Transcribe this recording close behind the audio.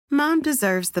Mom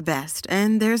deserves the best,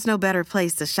 and there's no better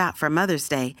place to shop for Mother's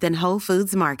Day than Whole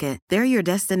Foods Market. They're your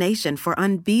destination for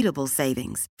unbeatable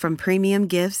savings, from premium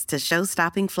gifts to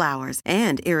show-stopping flowers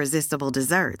and irresistible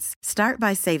desserts. Start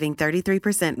by saving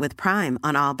 33% with Prime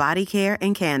on all body care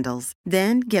and candles.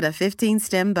 Then get a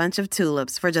 15-stem bunch of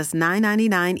tulips for just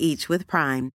 $9.99 each with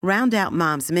Prime. Round out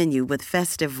Mom's menu with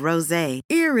festive rosé,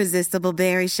 irresistible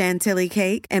berry chantilly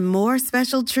cake, and more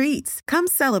special treats. Come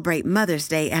celebrate Mother's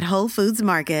Day at Whole Foods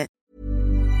Market.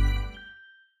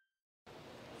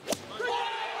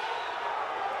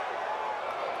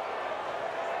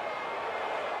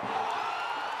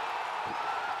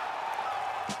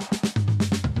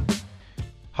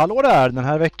 Hallå där! Den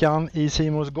här veckan i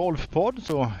Simons Golfpodd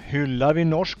så hyllar vi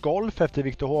norsk golf efter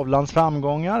Viktor Hovlands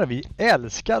framgångar. Vi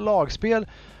älskar lagspel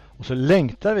och så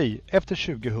längtar vi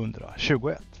efter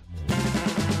 2021.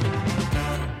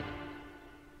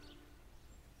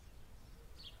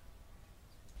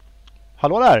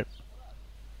 Hallå där!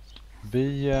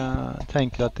 Vi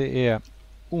tänker att det är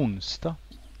onsdag.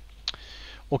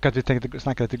 Och att vi tänkte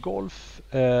snacka lite golf,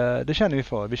 det känner vi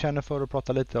för. Vi känner för att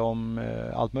prata lite om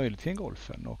allt möjligt kring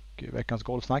golfen. Och veckans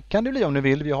golfsnack kan det bli om ni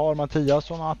vill. Vi har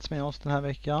Mattias och Mats med oss den här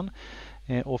veckan.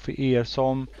 Och för er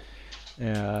som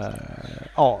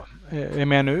är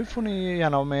med nu får ni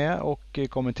gärna vara med och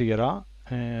kommentera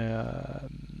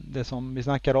det som vi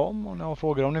snackar om. Och ni har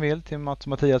frågor om ni vill till Mats och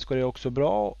Mattias går det också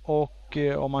bra. Och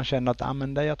om man känner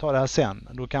att jag tar det här sen,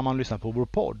 då kan man lyssna på vår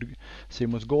podd.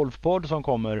 Simons Golfpodd som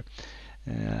kommer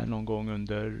någon gång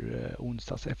under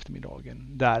onsdags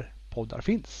eftermiddagen där poddar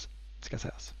finns, ska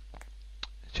sägas.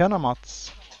 Tjena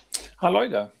Mats. Halloj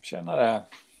där, tjenare.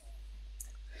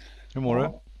 Hur mår du?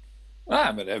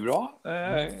 Nej, men det är bra.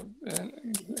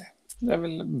 Det är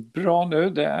väl bra nu.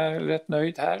 Det är rätt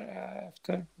nöjd här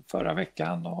efter förra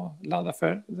veckan och laddar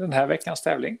för den här veckans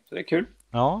tävling. Så det är kul.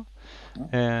 Ja.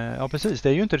 Ja precis, det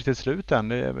är ju inte riktigt slut än.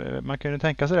 Man kan ju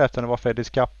tänka sig det efter att det var Fedis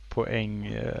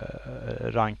Cup-poäng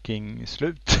ranking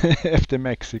slut efter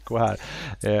Mexiko här.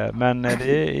 Men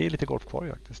det är lite golf kvar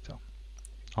faktiskt.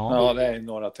 Ja, det är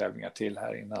några tävlingar till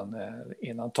här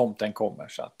innan tomten kommer,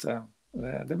 så att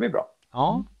det blir bra.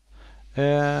 Ja.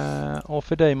 Och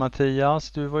för dig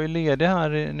Mattias, du var ju ledig här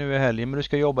nu i helgen, men du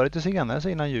ska jobba lite senare så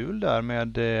innan jul där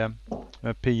med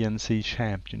PNC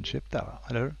Championship där,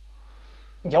 eller hur?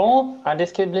 Ja, det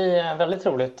ska bli väldigt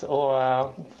roligt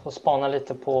att få spana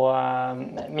lite på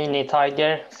Mini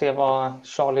Tiger, se vad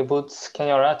Charlie Woods kan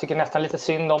göra. Jag tycker nästan lite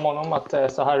synd om honom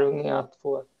att så här ung att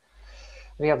få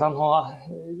redan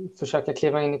försöka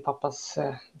kliva in i pappas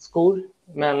skor.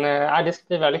 Men det ska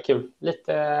bli väldigt kul.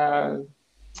 Lite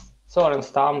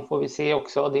Sörenstam får vi se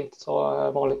också, det är inte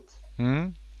så vanligt.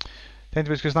 Jag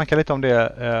tänkte vi skulle snacka lite om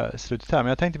det slutet här, men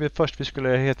jag tänkte först vi skulle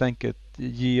helt enkelt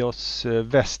ge oss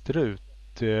västerut,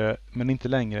 men inte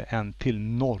längre än till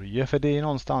Norge, för det är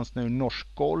någonstans nu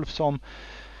norsk golf som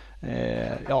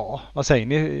vad säger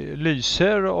ni,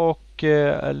 lyser och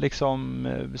liksom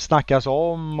snackas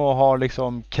om och har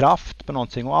liksom kraft på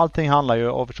någonting, och allting handlar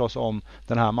ju förstås om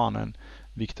den här mannen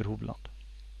Viktor Hovland.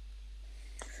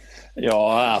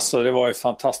 Ja, alltså det var ju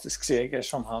fantastisk seger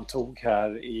som han tog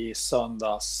här i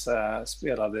söndags.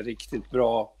 Spelade riktigt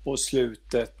bra på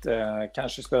slutet.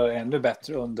 Kanske spelade ännu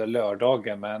bättre under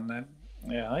lördagen, men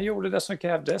han gjorde det som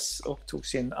krävdes och tog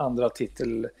sin andra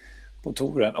titel på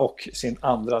touren och sin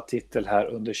andra titel här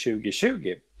under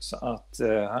 2020. Så att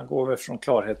han går väl från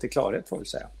klarhet till klarhet, får vi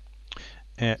säga.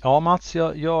 Ja Mats,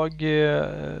 jag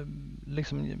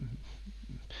liksom...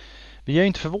 Vi är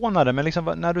inte förvånade, men liksom,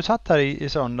 när du satt här i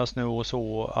söndags nu och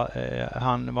så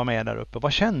han var med där uppe,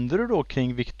 vad kände du då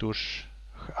kring Viktors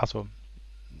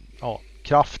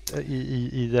kraft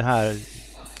i den här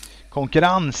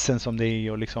konkurrensen som det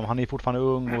är, och liksom, han är fortfarande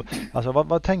ung och, alltså,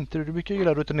 vad tänkte du? Du brukar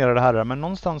gilla rutinerade herrar, men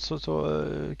någonstans så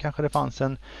kanske det fanns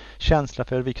en känsla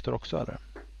för Viktor också, eller?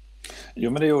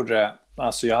 Jo, men det gjorde det.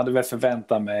 Alltså, jag hade väl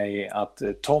förväntat mig att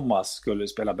Thomas skulle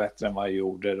spela bättre än vad jag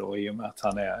gjorde, och i och med att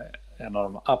han är en av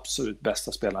de absolut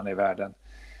bästa spelarna i världen.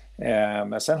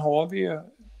 Men sen har vi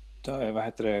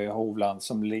ju Hovland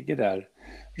som ligger där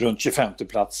runt 25:e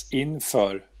plats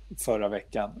inför förra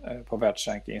veckan på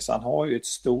världsranking. Så han har ju ett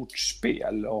stort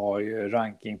spel och har ju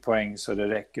rankingpoäng så det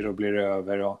räcker och blir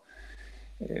över. Och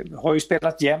har ju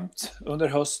spelat jämnt under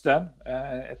hösten.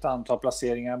 Ett antal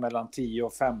placeringar mellan 10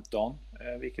 och 15,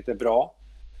 vilket är bra.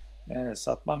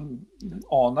 Så att man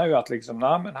anar ju att liksom,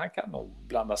 men han kan nog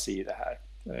blanda sig i det här.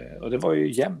 Och det var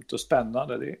ju jämnt och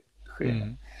spännande.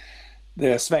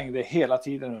 Det svängde hela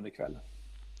tiden under kvällen.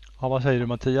 Ja, vad säger du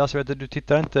Mattias? Jag vet att du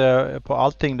tittar inte på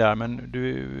allting där, men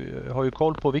du har ju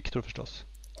koll på Viktor förstås.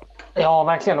 Ja,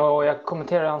 verkligen. Och jag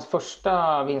kommenterade hans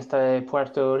första vinst i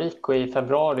Puerto Rico i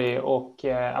februari och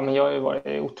jag har ju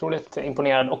varit otroligt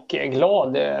imponerad och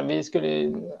glad. Vi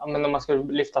skulle, om man skulle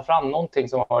lyfta fram någonting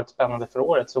som har varit spännande för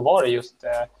året så var det just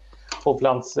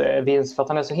Hovlands vinst, för att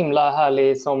han är så himla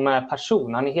härlig som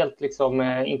person. Han är helt liksom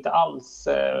inte alls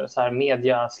så här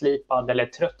mediaslipad eller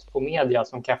trött på media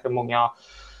som kanske många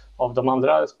av de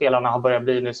andra spelarna har börjat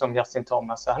bli nu, som Justin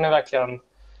Thomas. Så han är verkligen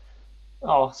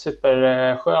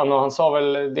superskön, och han sa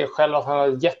väl det själv att han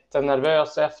var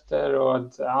jättenervös efter och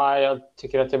att jag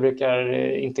tycker att jag brukar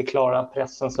inte klara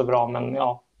pressen så bra, men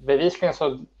bevisligen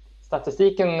så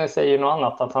statistiken säger något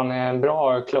annat, att han är en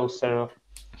bra closer, och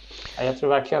jag tror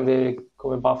verkligen det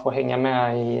kommer bara få hänga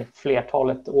med i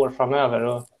flertalet år framöver.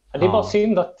 Och det är bara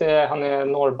synd att han är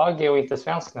norrbagge och inte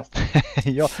svensk nästan.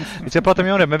 Ja, vi ska prata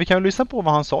mer om det, men vi kan väl lyssna på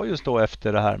vad han sa just då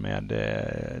efter det här med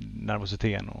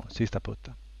nervositeten och sista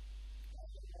putten.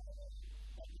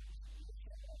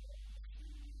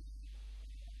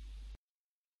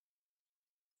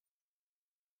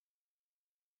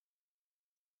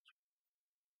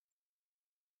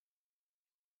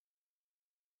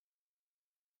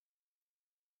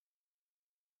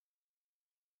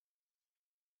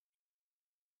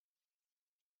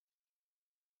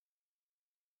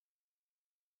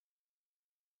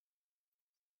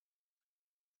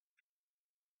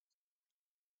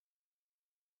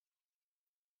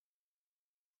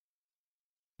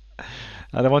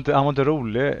 Ja, han var inte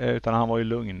rolig, utan han var ju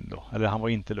lugn då. Eller han var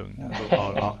inte lugn.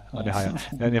 Ja, det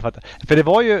har jag fattar. För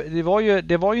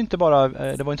det var ju inte bara,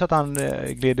 det var inte så att han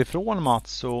gled ifrån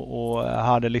Mats och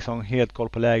hade liksom helt koll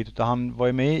på läget, utan han var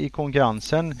ju med i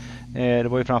konkurrensen. Det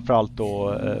var ju framförallt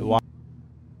då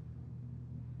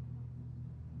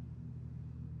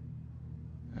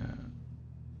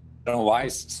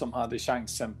Wise som hade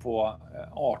chansen på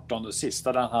 18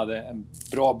 sista, där han hade en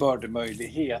bra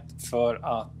bördemöjlighet för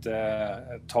att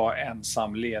ta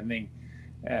ensam ledning.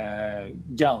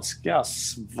 Ganska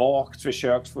svagt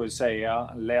försök får vi säga,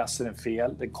 läser den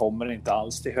fel, det kommer inte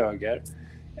alls till höger.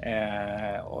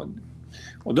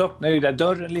 Och då öppnar ju det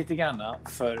dörren lite grann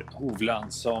för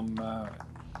Hovland, som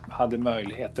hade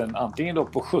möjligheten antingen då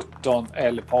på 17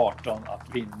 eller på 18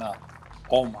 att vinna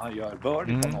om han gör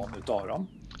birdie på någon utav dem.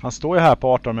 Han står ju här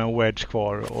på 18 med en wedge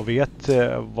kvar och vet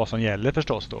vad som gäller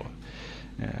förstås då.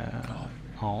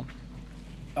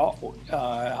 Ja, och,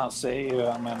 han säger ju,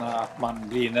 jag menar, att man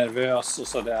blir nervös och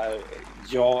sådär.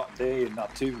 Ja, det är ju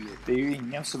naturligt. Det är ju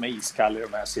ingen som är iskall i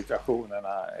de här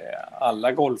situationerna.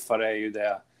 Alla golfare är ju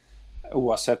det,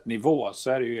 oavsett nivå.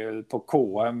 Så är det ju på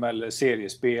KM eller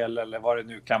seriespel eller vad det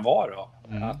nu kan vara då.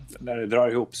 Att när det drar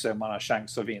ihop sig man har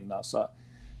chans att vinna. Så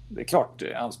det är klart,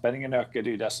 anspänningen ökar, det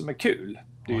är ju det som är kul.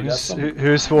 Det är ju det som...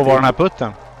 Hur svår var den här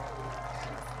putten?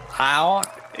 Ja,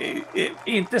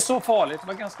 inte så farligt. Det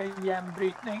var ganska jämn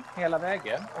brytning hela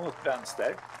vägen åt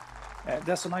vänster.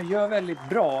 Det som han gör väldigt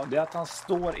bra, det är att han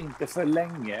står inte för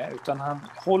länge, utan han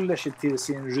håller sig till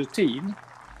sin rutin.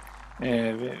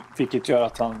 Vilket gör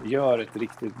att han gör ett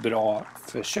riktigt bra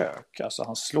försök. Alltså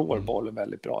han slår bollen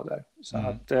väldigt bra där. Så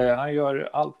att han gör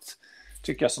allt,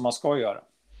 tycker jag, som man ska göra.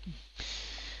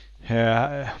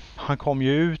 Han kom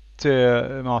ju ut,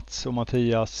 Mats och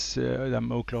Mattias,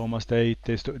 med Oklahoma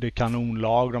State, det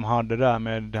kanonlag de hade där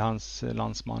med hans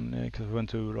landsman Christopher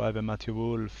Ventura och även Matthew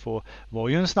Wolff, och var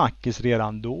ju en snackis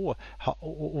redan då,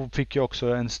 och fick ju också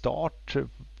en start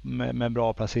med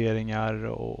bra placeringar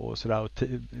och sådär, och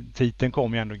titeln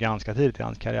kom ju ändå ganska tidigt i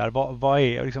hans karriär.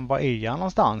 Vad är han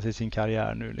någonstans i sin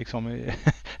karriär nu liksom?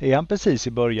 Är han precis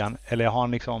i början, eller har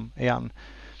han liksom,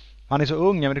 han är så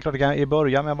ung, men det är klart att han är i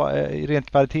början, men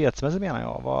rent kvalitetsmässigt menar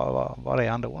jag, var är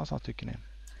han då någonstans, tycker ni?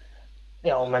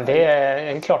 Ja, men det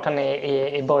är klart han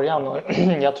är i början, och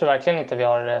jag tror verkligen inte vi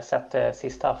har sett det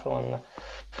sista från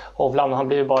Hovland. Han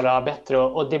blir ju bara bättre,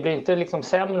 och det blir inte liksom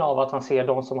sämre av att han ser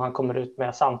de som han kommer ut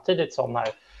med samtidigt som här.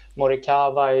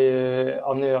 Morikawa är ju,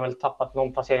 nu har väl tappat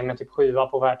någon placering, med typ 7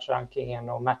 på världsrankingen,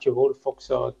 och Matthew Wolff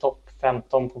också topp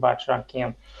 15 på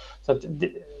världsrankingen. Så att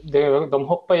de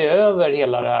hoppar ju över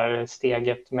hela det här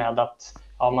steget med att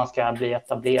man ska bli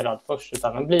etablerad först,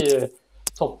 utan den blir ju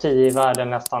topp 10 i världen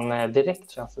nästan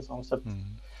direkt, känns det som. Så att,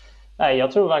 nej,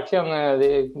 jag tror verkligen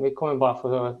vi kommer bara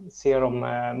få se dem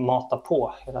mata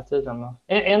på hela tiden.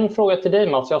 En fråga till dig,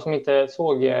 Mats, jag som inte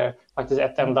såg faktiskt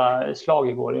ett enda slag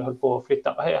igår, jag höll på att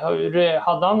flytta.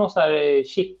 Hade han någon så här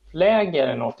chipläge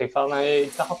eller någonting? För han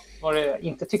har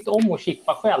inte tyckt om att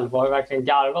chippa själv, och har verkligen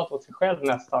garvat åt sig själv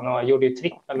nästan, och gjorde ju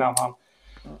trippel när han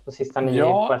på sista 9.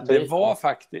 Ja, det var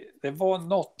faktiskt, det var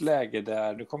något läge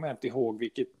där, nu kommer jag inte ihåg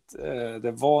vilket,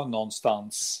 det var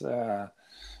någonstans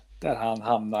där han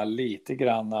hamnar lite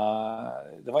grann,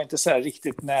 det var inte så här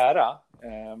riktigt nära,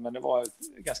 men det var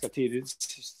ganska tidigt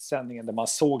i sändningen där man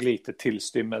såg lite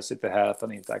tillstymmelse till det här att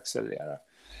han inte accelererar.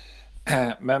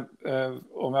 Men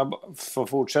om jag får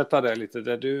fortsätta där lite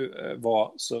där du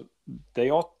var, så det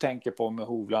jag tänker på med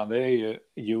Hovland, det är ju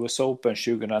US Open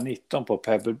 2019 på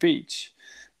Pebble Beach,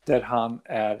 där han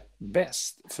är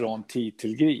bäst från tee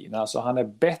till green. Alltså han är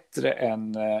bättre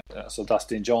än alltså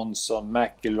Dustin Johnson,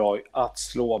 McIlroy att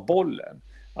slå bollen.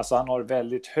 Alltså han har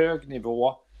väldigt hög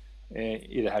nivå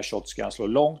i det här shotskan. Han slår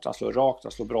långt, han slår rakt,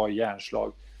 han slår bra i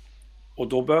järnslag. Och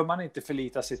då bör man inte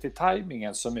förlita sig till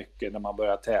tajmingen så mycket när man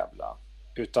börjar tävla.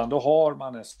 Utan då har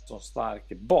man en så stark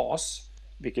bas,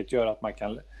 vilket gör att man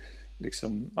kan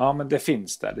liksom, ja men det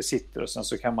finns där, det sitter, och sen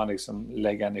så kan man liksom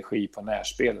lägga energi på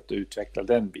närspelet och utveckla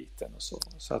den biten och så.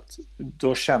 Så att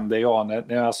då kände jag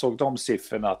när jag såg de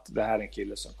siffrorna att det här är en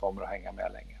kille som kommer att hänga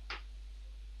med länge.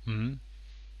 Mm.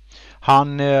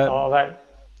 Han...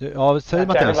 Ja, säg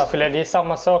Mattias. Det är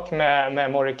samma sak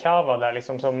med Morikawa där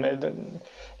liksom, som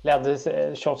ledde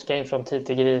shots game från tee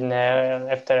till green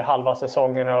efter halva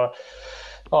säsongen. Och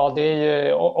ja, det är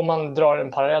ju, om man drar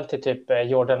en parallell till typ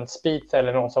Jordan Spieth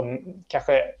eller någon som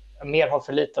kanske mer har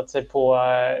förlitat sig på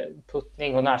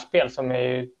puttning och närspel, som är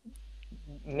ju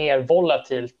mer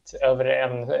volatilt över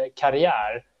en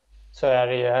karriär, så är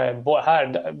det ju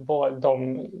här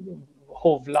de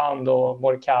Hovland och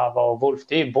Morikawa och Wolff,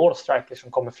 det är ju ballstrikers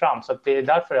som kommer fram, så att det är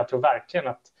därför jag tror verkligen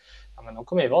att de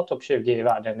kommer ju vara topp 20 i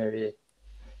världen nu i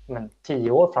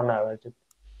 10 år framöver typ.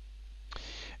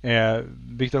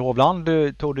 Viktor Hovland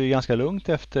tog det ganska lugnt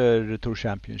efter Tour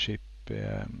Championship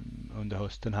under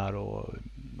hösten här, och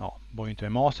var ju inte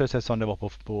med Masters som det var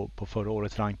på förra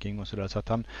årets ranking och sådär, så att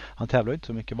han tävlade inte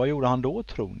så mycket. Vad gjorde han då,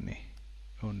 tror ni,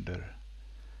 under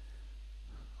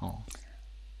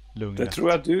lugnet? Det tror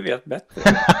jag att du vet bättre.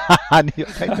 Jag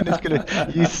tänkte ni skulle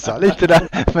gissa lite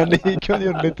där, men ni kunde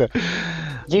ju inte.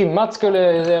 Gymmat skulle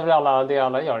det alla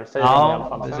gör, säger i alla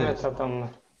fall. Precis.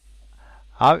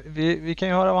 Ja, vi kan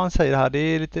ju höra vad han säger här. Det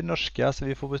är lite norska, så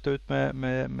vi får bestå ut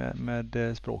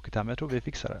med språket här, men jag tror vi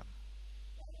fixar det.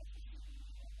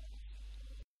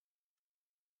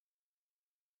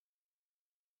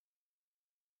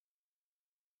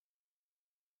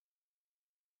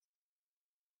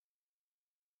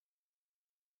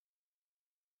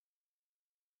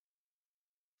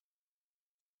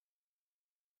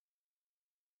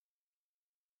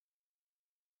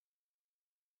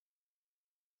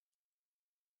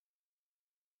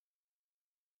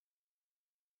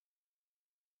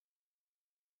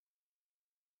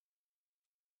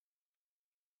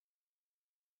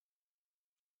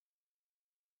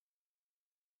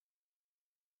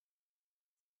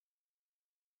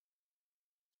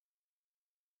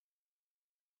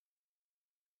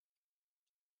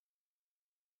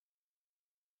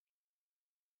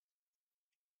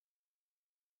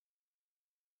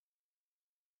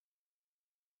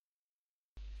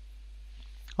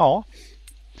 Ja,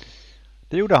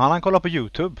 det gjorde han. Han kollade på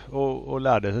YouTube och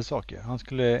lärde sig saker.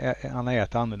 Han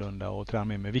äta annorlunda och träna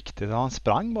mer med vikter. Han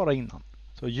sprang bara innan.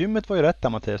 Så gymmet var ju rätt där,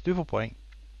 Mattias. Du får poäng.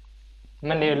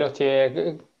 Men det låter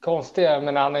ju konstigt.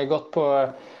 Men han har ju gått på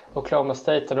Oklahoma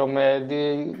State. Och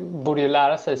de borde ju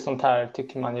lära sig sånt här,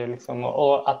 tycker man ju. Liksom.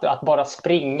 Och att bara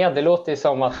springa, det låter ju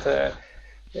som att...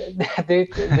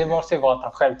 det måste ju vara att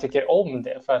han själv tycker om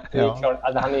det. För att det är klart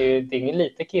att det är ingen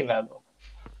liten kille då.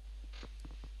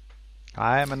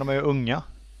 Nej, men de är ju unga.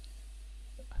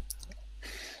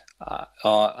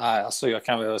 Ja, alltså jag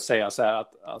kan väl säga så här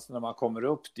att alltså när man kommer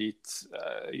upp dit,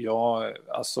 jag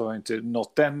alltså inte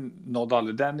nått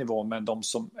aldrig den nivån, men de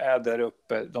som är där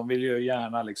uppe, de vill ju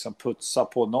gärna liksom putsa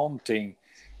på någonting,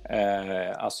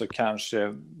 alltså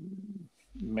kanske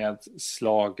med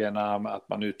slagerna, att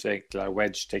man utvecklar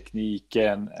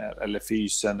wedge-tekniken eller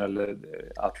fysen, eller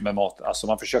att med mat, alltså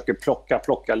man försöker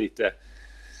plocka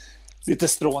lite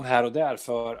strån här och där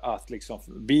för att liksom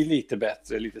bli lite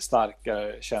bättre, lite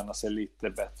starkare, känna sig lite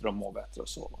bättre och må bättre och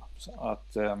så. Så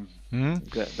att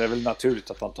det är väl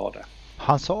naturligt att man tar det.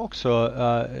 Han sa också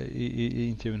i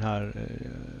intervjun här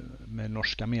med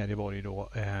norska medier var det då,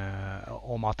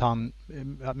 om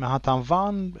att han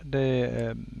vann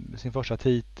sin första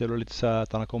titel och lite så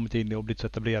att han har kommit in och blivit så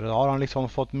etablerad. Har han liksom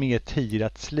fått mer tid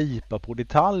att slipa på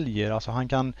detaljer. Alltså han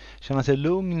kan känna sig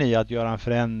lugn i att göra en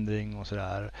förändring och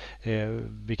sådär.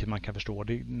 Vilket man kan förstå.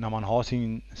 När man har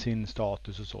sin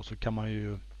status och så kan man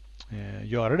ju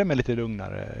göra det med lite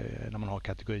lugnare när man har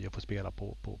kategorier att få spela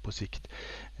på sikt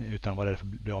utan att vara rädd för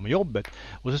att bli av med jobbet.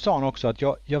 Och så sa han också att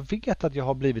jag vet att jag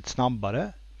har blivit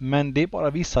snabbare, men det är bara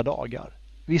vissa dagar.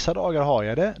 vissa dagar har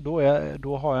jag det,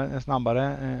 då har jag en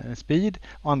snabbare speed,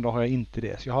 och andra har jag inte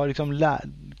det. Så jag har liksom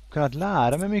kunnat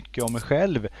lära mig mycket om mig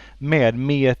själv med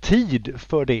mer tid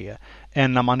för det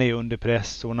än när man är under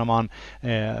press och när man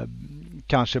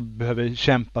kanske behöver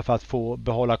kämpa för att få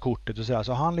behålla kortet och sådär.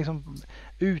 Så han liksom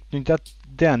utnyttjat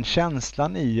den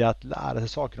känslan i att lära sig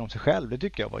saker om sig själv. Det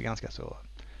tycker jag var ganska så...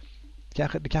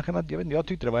 Jag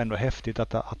tyckte det var ändå häftigt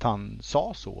att han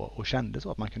sa så och kände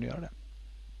så att man kunde göra det.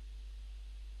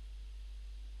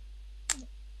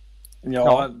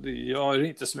 Ja, jag har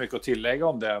inte så mycket att tillägga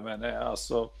om det, men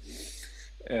alltså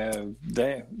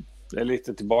det är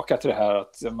lite tillbaka till det här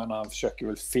att han försöker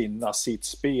väl finna sitt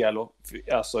spel och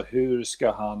alltså hur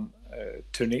ska han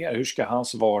turnera, hur ska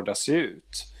hans vardag se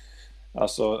ut?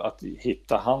 Alltså att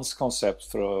hitta hans koncept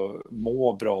för att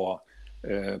må bra,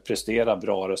 prestera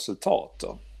bra resultat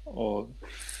då. Och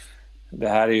det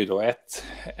här är ju då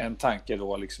en tanke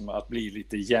då liksom att bli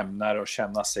lite jämnare och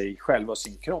känna sig själv och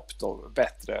sin kropp då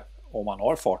bättre om man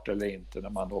har fart eller inte, när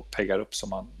man då peggar upp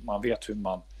så man vet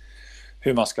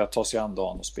hur man ska ta sig an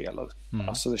dagen och spela.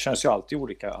 Alltså det känns ju alltid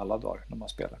olika alla dagar när man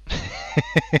spelar.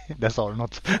 Där sa du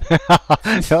något.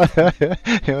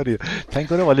 Ja, det.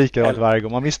 Tänk om det var likadant varje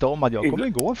gång. Man visste om att jag kommer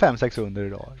gå 5-6 under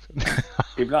idag.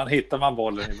 Ibland hittar man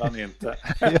bollen, ibland inte.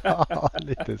 Ja,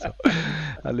 lite så.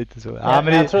 Ja, lite så. Ja,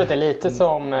 men jag tror att det är lite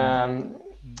som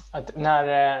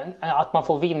att man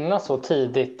får vinna så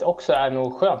tidigt också är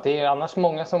nog skönt. Det är annars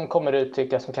många som kommer ut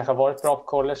tycker jag, som kanske har varit bra på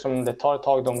college, som det tar ett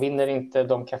tag, de vinner inte,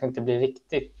 de kanske inte blir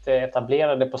riktigt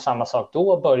etablerade på samma sak.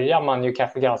 Då börjar man ju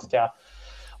kanske ganska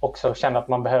också känna att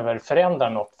man behöver förändra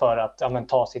något för att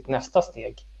ta sitt nästa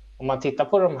steg. Om man tittar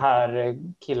på de här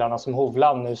killarna som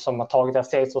Hovland nu som har tagit det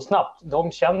steget så snabbt,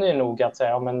 de känner ju nog att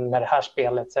med det här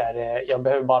spelet så är det, jag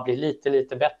behöver bara bli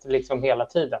lite bättre liksom hela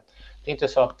tiden. Det är inte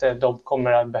så att de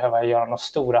kommer att behöva göra några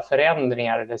stora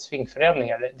förändringar eller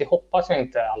svingförändringar. Det hoppas jag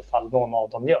inte i alla fall någon av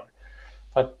dem gör.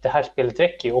 För att det här spelet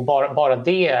räcker ju. Och bara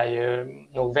det är ju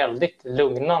nog väldigt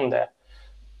lugnande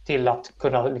till att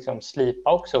kunna liksom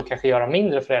slipa också och kanske göra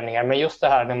mindre förändringar. Men just det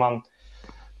här när man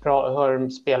hör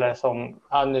spelare som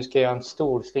nu ska jag göra en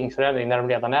stor svingförändring när de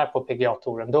redan är på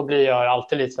PGA-touren. Då blir jag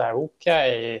alltid lite så här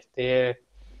okej.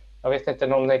 Jag vet inte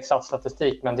någon exakt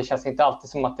statistik, men det känns inte alltid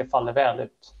som att det faller väl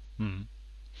ut.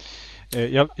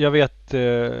 Jag vet,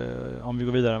 om vi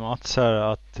går vidare med Mats här,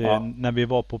 att när vi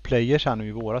var på Players här nu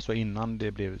i våras, så innan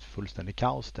det blev fullständigt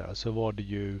kaos där, så var det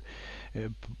ju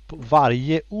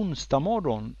varje onsdag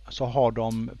morgon så har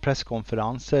de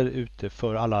presskonferenser ute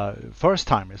för alla first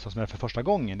timers som är för första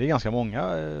gången. Det är ganska många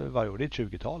varje år, det är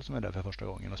ett 20-tal som är där för första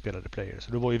gången och spelade Players.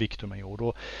 Så då var ju Victor med, och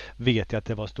då vet jag att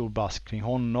det var stor bask kring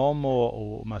honom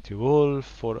och Matthew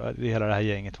Wolf, och hela det här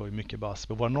gänget var ju mycket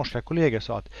bask. Och våra norska kollegor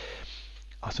sa att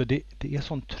alltså det är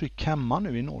sånt tryck hemma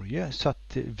nu i Norge så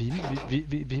att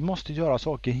vi måste göra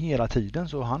saker hela tiden,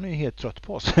 så han är ju helt trött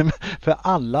på oss. För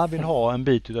alla vill ha en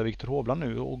bit av Viktor Hovland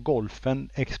nu, och golfen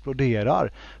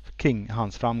exploderar kring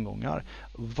hans framgångar.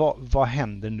 Vad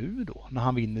händer nu då när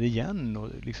han vinner igen och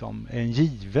liksom en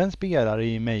given spelare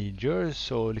i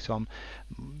majors och liksom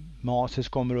Masters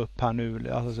kommer upp här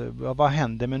nu. Alltså, vad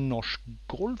händer med norsk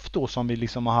golf då, som vi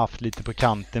liksom har haft lite på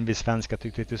kanten, vi svenskar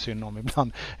tyckte lite synd om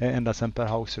ibland, ända sedan Per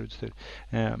Hauser utstyr.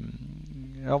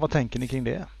 Vad tänker ni kring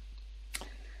det?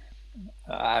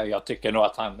 Jag tycker nog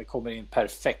att han kommer in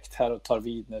perfekt här och tar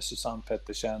vid när Susanne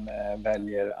Pettersen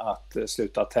väljer att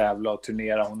sluta tävla och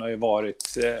turnera. Hon har ju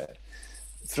varit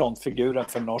frontfiguren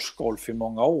för norsk golf i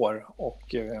många år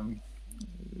och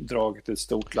dragit ett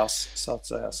stort lass så att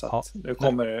säga. Så att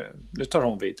nu tar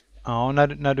hon vid. Ja,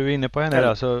 när du är inne på henne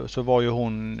där så var ju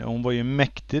hon var ju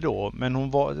mäktig då, men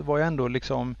hon var ju ändå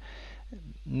liksom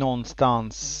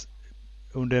någonstans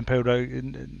under en period där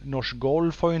norsk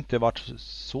golf har ju inte varit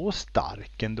så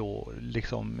stark ändå,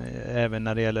 liksom, även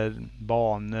när det gäller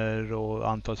banor och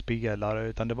antal spelare,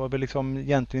 utan det var väl liksom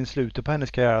egentligen slutet på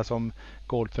hennes karriär som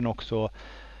golfen också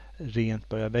rent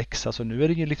börjar växa. Så nu är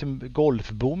det ju liksom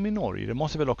golfboom i Norge. Det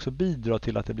måste väl också bidra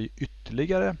till att det blir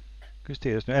ytterligare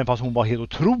hysterisk nu, även fast hon var helt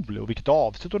otrolig, och vilket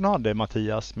avslut hon hade,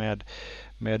 Mattias,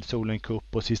 med Solen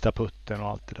Cup och sista putten och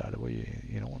allt det där. Det var ju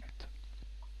enormt.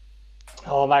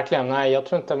 Ja, verkligen. Nej, jag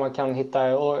tror inte man kan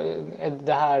hitta, och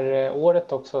det här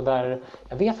året också där,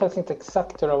 jag vet faktiskt inte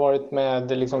exakt hur det har varit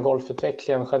med liksom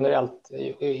golfutvecklingen generellt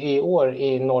i år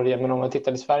i Norge, men om man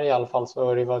tittar i Sverige i alla fall så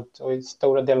har det varit, och i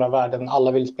stora delar av världen,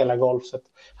 alla vill spela golf, så att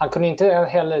han kunde inte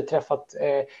heller träffat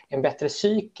en bättre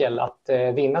cykel att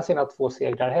vinna sina 2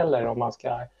 segrar heller om man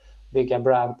ska bygga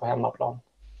brand på hemmaplan.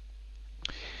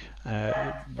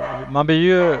 Man blir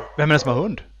ju, vem är det som har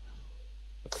hund?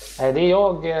 Det är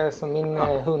jag som min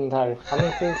hund här. Han är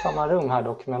inte i samma rum här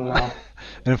dock, men är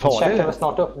den farlig? käkar väl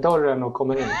snart upp dörren och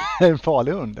kommer in. Är det en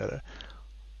farlig hund eller?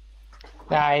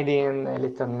 Nej, det är en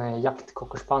liten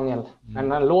jaktcockerspaniel. Men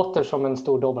den låter som en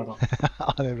stor dobermann.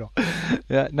 Ja, det är bra.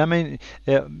 Ja, nej, men,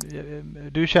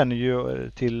 du känner ju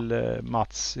till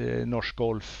Mats Norsk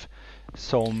Golf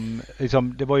som,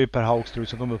 liksom, det var ju Per Haugstrud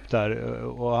som kom upp där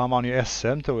och han vann ju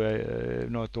SM tror jag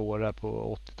något år där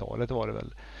på 80-talet var det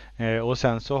väl. Och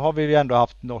sen så har vi ju ändå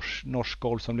haft norsk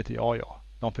golf som lite,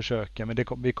 de försöker, men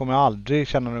vi kommer aldrig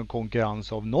känna någon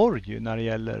konkurrens av Norge när det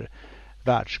gäller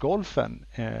världsgolfen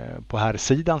på här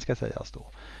sidan ska sägas då.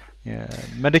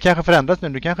 Men det kanske förändras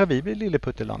nu kanske vi blir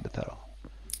lilleputtelandet här då.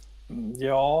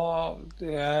 Ja,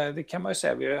 det kan man ju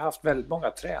säga. Vi har haft väldigt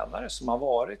många tränare som har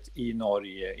varit i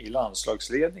Norge i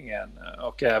landslagsledningen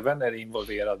och även är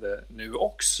involverade nu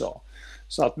också.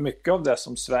 Så att mycket av det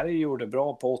som Sverige gjorde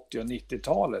bra på 80- och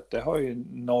 90-talet, det har ju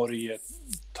Norge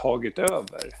tagit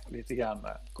över lite grann,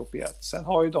 kopierat. Sen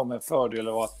har ju de en fördel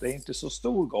av att det är inte så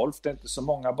stor golf, det är inte så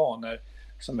många banor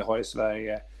som vi har i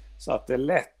Sverige. Så att det är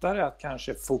lättare att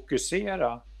kanske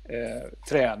fokusera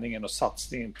träningen och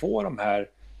satsningen på de här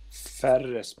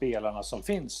färre spelarna som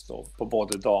finns då på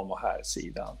både dam- och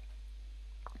herrsidan.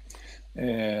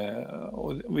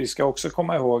 Och vi ska också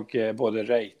komma ihåg både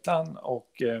Reitan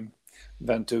och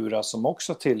Ventura som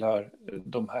också tillhör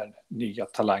de här nya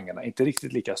talangerna. Inte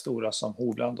riktigt lika stora som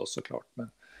Hovland då såklart, men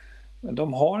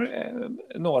de har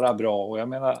några bra och jag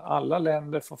menar alla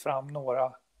länder får fram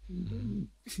några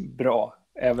bra,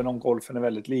 även om golfen är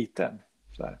väldigt liten.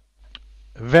 Så här.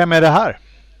 Vem är det här?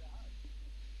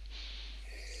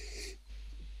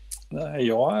 Nej,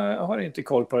 jag har inte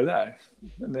koll på det där.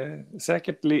 Men det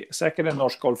är säkert en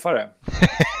norsk golfare.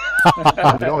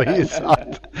 Bra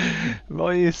gissat.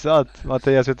 Bra gissat.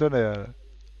 Mattias, vet du vad det är?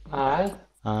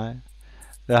 Nej.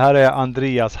 Det här är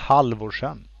Andreas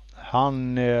Halvorsen.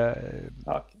 Han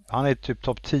är typ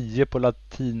topp 10 på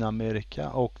Latinamerika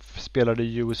och spelade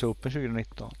i US Open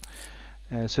 2019.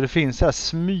 Så det finns så här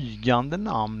smygande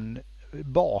namn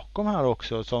bakom här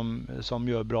också som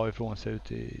gör bra ifrån sig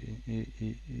ute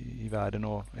i världen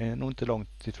och är nog inte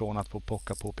långt ifrån att få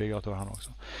pocka på PGA-touren han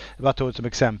också. Jag bara tog det som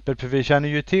exempel för vi känner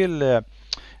ju till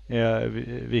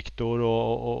Viktor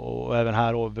och även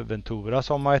här och Ventura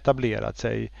som har etablerat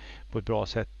sig på ett bra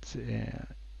sätt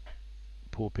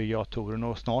på PGA-touren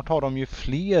och snart har de ju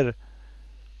fler.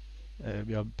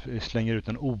 Jag slänger ut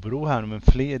en oro här, men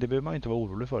fler, det behöver man inte vara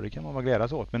orolig för, det kan man vara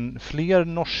glädjas åt, men fler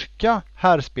norska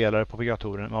herrspelare på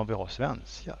PGA-touren än vad vi har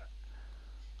svenskar.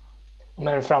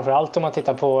 Men framförallt om man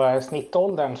tittar på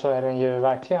snittåldern så är den ju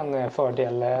verkligen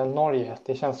fördel Norge.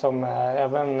 Det känns som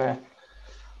även om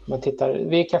man tittar,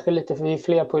 vi är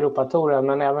fler på Europatouren,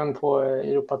 men även på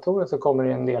Europatouren så kommer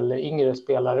det en del yngre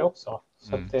spelare också.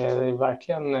 Så att det är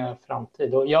verkligen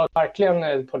framtid. Och jag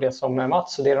verkligen på det som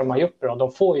Mats och det de har gjort bra.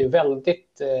 De får ju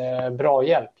väldigt bra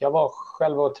hjälp. Jag var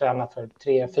själv och tränade för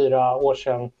 3-4 år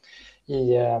sedan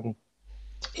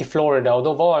i Florida. Och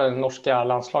då var det norska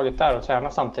landslaget där och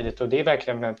tränade samtidigt. Och det är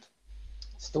verkligen ett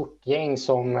stort gäng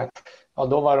som... Ja,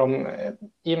 då var de...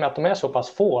 I och med att de är så pass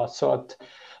få så att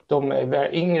de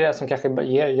yngre som kanske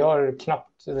gör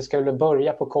knappt, det skulle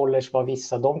börja på college var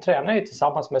vissa, de tränar ju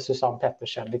tillsammans med Susanne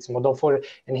Pettersen liksom, och de får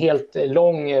en helt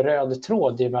lång röd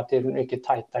tråd i och med att det är mycket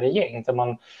tajtare gäng där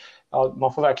man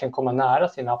får verkligen komma nära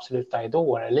sina absoluta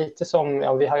idoler. Lite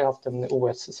som, vi har ju haft en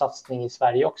OS-satsning i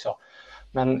Sverige också,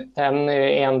 men den är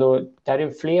ändå, där är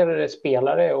fler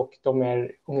spelare och de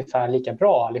är ungefär lika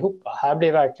bra allihopa. Här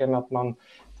blir det verkligen att man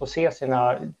får se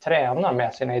träna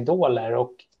med sina idoler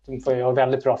och de får ju ha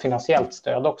väldigt bra finansiellt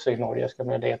stöd också i Norge, ska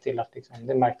man det till att liksom,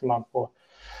 det märkte man på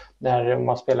när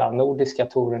man spelar nordiska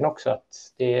touren också,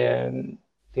 att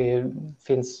det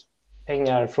finns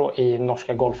pengar i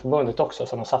norska golfförbundet också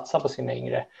som de satsar på sina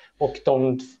yngre, och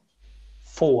de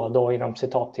få då inom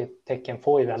citattecken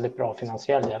får ju väldigt bra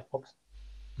finansiell hjälp också.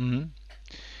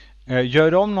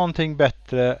 Gör de någonting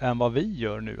bättre än vad vi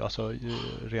gör nu, alltså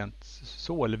rent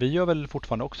så, eller vi gör väl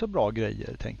fortfarande också bra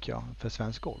grejer tänker jag för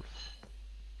svensk golf?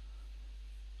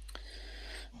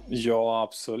 Ja,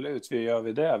 absolut. Vi gör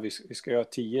det. Vi ska göra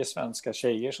 10 svenska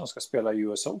tjejer som ska spela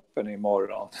US Open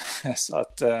imorgon. Så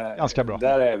att, ganska bra.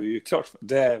 Där är vi ju klart.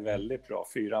 Det är väldigt bra.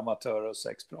 4 amatörer och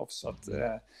 6 proffs. Så att,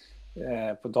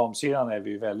 på damsidan är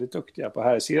vi väldigt duktiga. På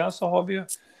herrsidan så har vi ju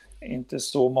inte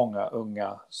så många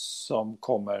unga som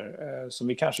kommer, som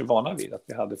vi kanske är vana vid att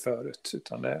vi hade förut.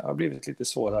 Utan det har blivit lite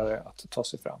svårare att ta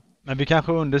sig fram. Men vi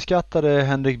kanske underskattade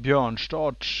Henrik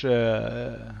Björnstads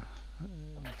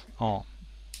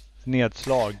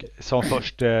nedslag som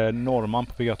först norrman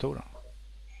på PGA-touren.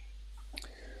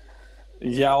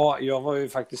 Ja, jag var ju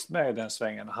faktiskt med i den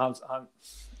svängen. Han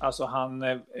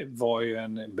var ju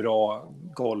en bra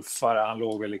golfare. Han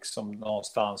låg väl liksom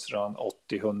någonstans runt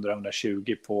 80, 100,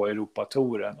 120 på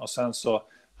Europatouren. Och sen så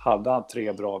hade han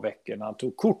 3 bra veckor när han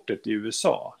tog kortet i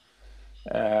USA.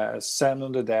 Sen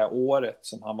under det året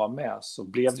som han var med så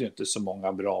blev det ju inte så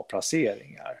många bra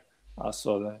placeringar.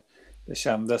 Alltså det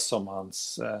kändes som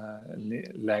hans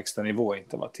lägsta nivå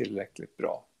inte var tillräckligt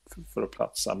bra för att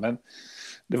platsa. Men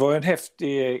det var en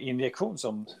häftig injektion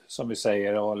som vi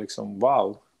säger, och liksom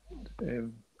wow,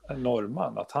 en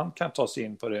norrman, att han kan ta sig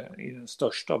in på i den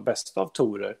största och bästa av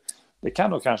tourer. Det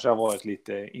kan nog kanske ha varit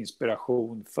lite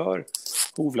inspiration för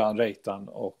Hovland, Reitan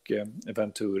och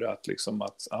Ventura att liksom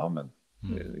att ja men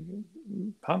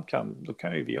han kan, då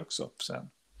kan ju vi också sen.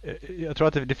 Jag tror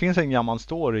att det finns en gammal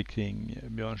story kring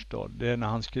Björnstad. Det är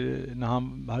när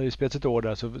han hade spelat ett år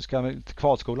där, så ska han till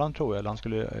kvalskolan tror jag, eller han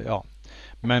skulle, ja.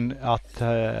 Men att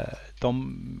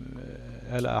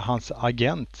hans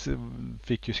agent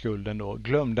fick ju skulden då,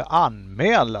 glömde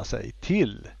anmäla sig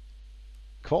till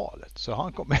kvalet, så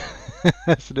han kom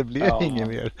så det blev inget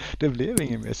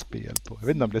mer spel på. Jag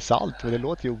vet inte om det är sant, men det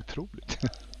låter ju otroligt.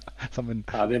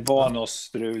 Ja, det var något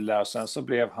strul där. Sen så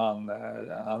blev han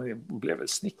blev väl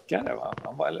snickare, va?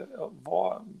 Han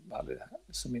hade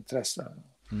som intresse.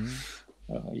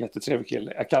 Jättetrevlig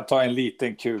kille. Jag kan ta en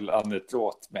liten kul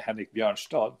anekdot med Henrik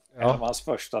Björnstad. En av hans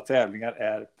första tävlingar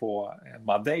är på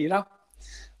Madeira.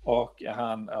 Och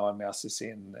han har med sig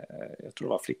sin, jag tror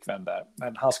det var flickvän där.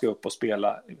 Men han ska upp och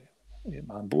spela.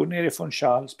 Han bor nere i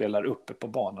Funchal, spelar uppe på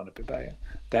banan uppe i bergen.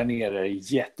 Där nere är det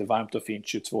jättevarmt och fint,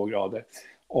 22 grader.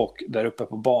 Och där uppe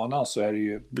på banan så är det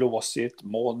ju blåsigt,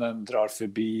 molnen drar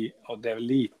förbi och det är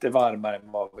lite varmare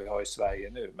än vad vi har i Sverige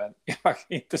nu, men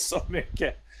inte så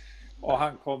mycket. Och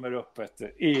han kommer upp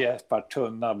i ett par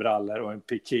tunna brallor och en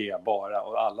piké bara,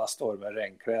 och alla står med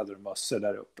regnkläder och mössor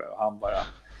där uppe, och han bara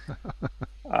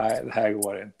nej, det här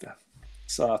går inte.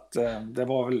 Så att det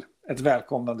var väl ett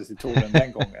välkomnande till touren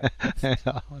den gången.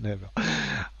 Ja, det är bra.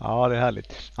 Ja, det är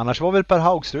härligt. Annars var väl Per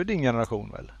Haugström din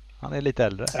generation väl? Han är lite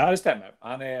äldre. Ja, det stämmer.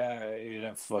 Han är ju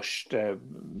den första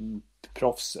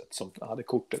proffset som hade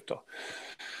kortet då.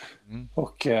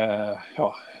 Och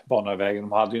Banavägen,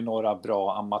 de hade ju några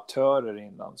bra amatörer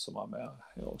innan som var med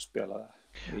och spelade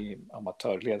i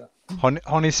amatörleden.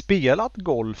 Har ni spelat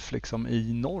golf liksom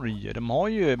i Norge? De har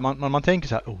ju, man tänker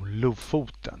så här,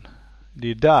 Lofoten.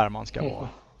 Det är där man ska vara.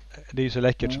 Det är ju så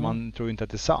läckert så man tror inte att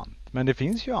det är sant. Men det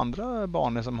finns ju andra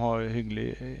banor som har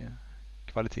hygglig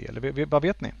kvalitet. Eller vad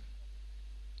vet ni?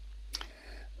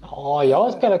 Ja, jag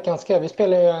har spelat vi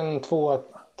spelar ju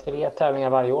 2-3 tävlingar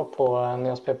varje år när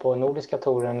jag spelar på Nordiska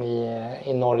touren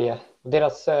i Norge.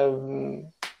 Deras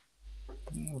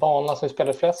bana som vi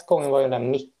spelade flest gånger var ju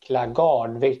den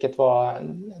Miklagard, vilket de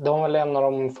var en av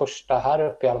de första här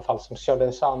uppe i alla fall som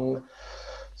körde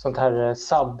sånt här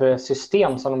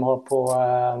sub-system som de har på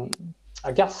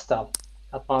Augusta.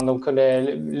 Att de kunde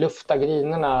lufta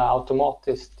grinerna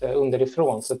automatiskt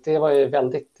underifrån. Så det var ju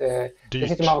väldigt... Det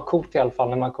tyckte man var coolt i alla fall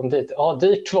när man kom dit. Ja,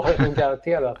 dyrt var det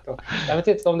garanterat. Jag vet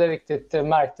inte om det riktigt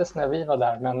märktes när vi var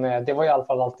där. Men det var i alla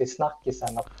fall alltid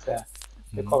snackisen att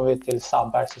nu kommer vi till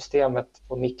Sabbar-systemet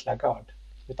på Miklagard.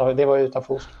 Det var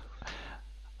utanför Oslo.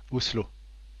 Oslo.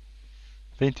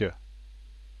 Fint ju.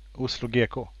 Oslo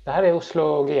GK. Det här är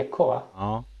Oslo GK, va?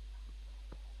 Ja.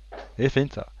 Det är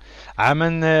fint så. Nej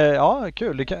men ja,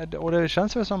 kul. Och det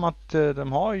känns väl som att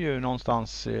de har ju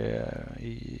någonstans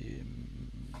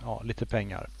lite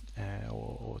pengar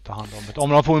och ta hand om det. Om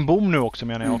de får en boom nu också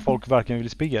menar jag, och folk verkligen vill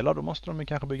spela, då måste de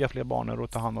kanske bygga fler banor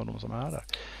och ta hand om de som är där.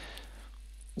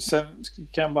 Sen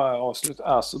kan jag bara avsluta.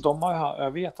 Alltså,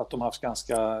 jag vet att de har haft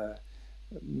ganska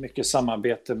mycket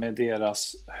samarbete med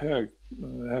deras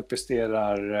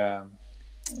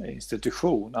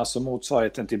högpresterarinstitution, alltså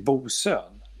motsvarigheten till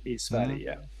Bosön i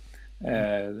Sverige.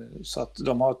 Så att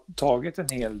de har tagit en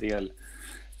hel del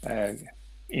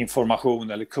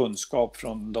information eller kunskap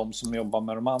från de som jobbar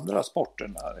med de andra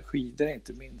sporterna, skidor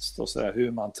inte minst, och så där,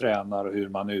 hur man tränar och hur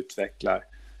man utvecklar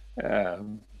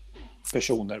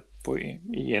personer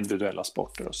i individuella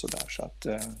sporter och sådär. Så att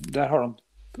där har de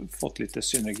fått lite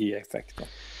synergieffekter.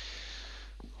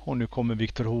 Och nu kommer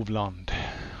Viktor Hovland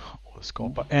och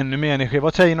skapar ännu mer energi.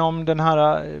 Vad säger ni om den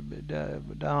här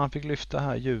där han fick lyfta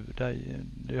här djur?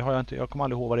 Det har jag kommer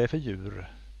aldrig ihåg vad det är för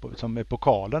djur som är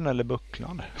pokalen eller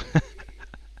bucklan.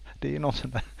 Det är någon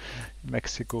sån där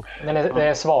Mexiko. Men det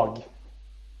är svag.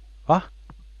 Va?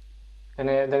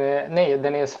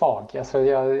 Den är svag. Alltså,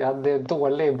 jag hade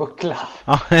dålig buckla.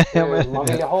 Man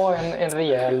vill ju ha en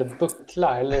rejäl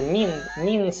buckla, eller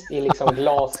minst i liksom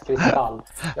glaskristall.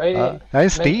 Jag är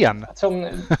sten.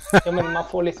 Men man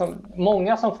får liksom,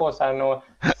 många som får så här någon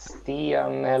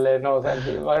sten eller något,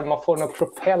 man får någon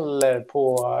propeller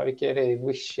på, vilket är det,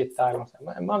 Wish It där.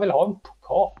 Man vill ha en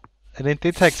pokal. Är det inte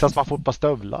i Texas man får ett par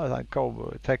stövlar?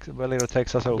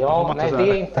 Texas Open. Ja, nej, det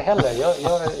är inte heller.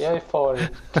 Jag är för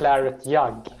Claret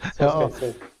Jug.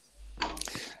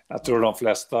 Jag tror de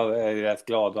flesta är rätt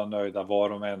glada och nöjda var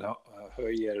de än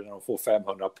höjer när de får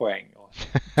 500 poäng och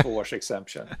 2 års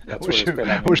exemption. Jag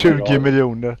tror och 20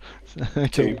 miljoner.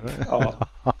 Typ, ja.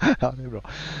 Ja, det är bra.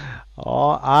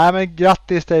 Ja, nej, men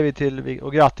grattis David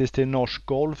och grattis till Norsk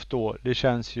Golf då. Det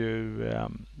känns ju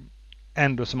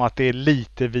ändå som att det är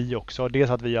lite vi också.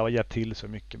 Dels att vi har hjälpt till så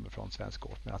mycket från svensk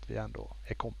golf, men att vi ändå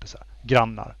är kompisar,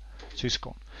 grannar,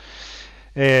 syskon.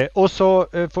 Och så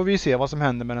får vi se vad som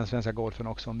händer med den svenska golfen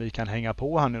också, om vi kan hänga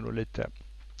på här nu då lite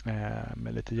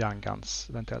med lite young guns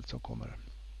eventuellt som kommer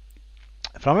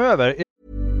framöver.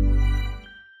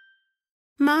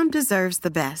 Mom deserves the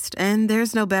best, and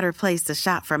there's no better place to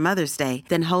shop for Mother's Day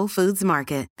than Whole Foods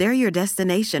Market. They're your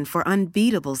destination for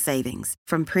unbeatable savings,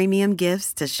 from premium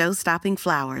gifts to show-stopping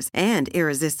flowers and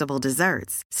irresistible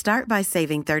desserts. Start by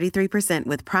saving 33%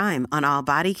 with Prime on all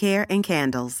body care and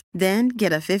candles. Then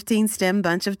get a 15-stem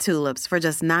bunch of tulips for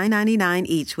just $9.99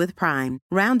 each with Prime.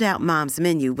 Round out Mom's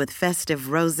menu with festive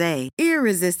rosé,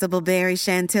 irresistible berry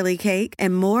chantilly cake,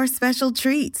 and more special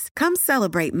treats. Come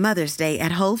celebrate Mother's Day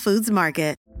at Whole Foods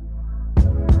Market.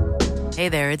 Hey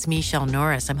there, it's Michelle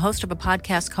Norris. I'm host of a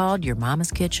podcast called Your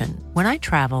Mama's Kitchen. When I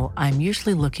travel, I'm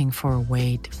usually looking for a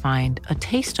way to find a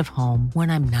taste of home when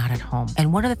I'm not at home.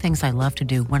 And one of the things I love to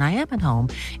do when I am at home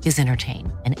is entertain.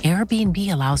 And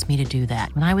Airbnb allows me to do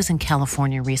that. When I was in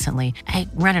California recently, I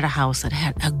rented a house that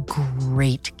had a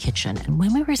great kitchen. And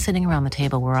when we were sitting around the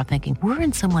table, we were all thinking, we're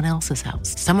in someone else's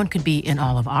house. Someone could be in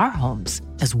all of our homes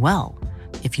as well.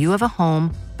 If you have a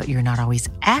home, but you're not always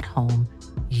at home,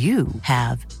 you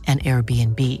have an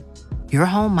Airbnb. Your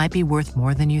home might be worth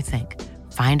more than you think.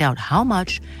 Find out how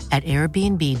much at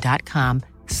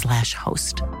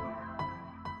airbnb.com/host.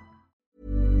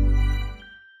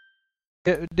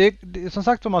 Det som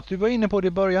sagt, om att du var inne på det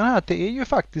i början här, att det är ju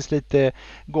faktiskt lite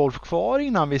golf kvar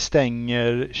innan vi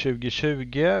stänger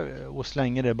 2020 och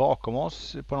slänger det bakom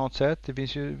oss på något sätt. Det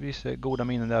finns ju vissa goda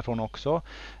minnen därifrån också.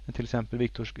 Till exempel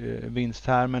Viktors vinst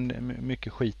här, men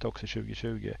mycket skit också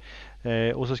 2020.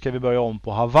 Och så ska vi börja om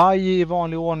på Hawaii i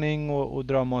vanlig ordning och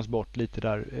drömma oss bort lite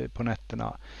där på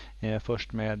nätterna.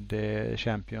 Först med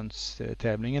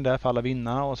Champions-tävlingen där för alla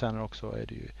vinnare, och sen också är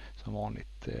det ju som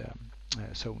vanligt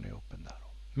Sony Open där.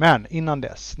 Men innan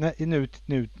dess,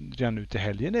 redan nu till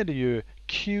helgen är det ju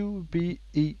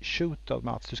QBE Shootout.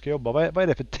 Mats, du ska jobba. Vad är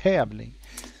det för tävling?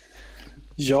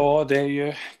 Ja, det är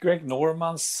ju Greg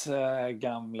Normans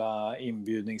gamla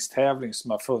inbjudningstävling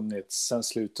som har funnits sedan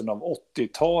slutet av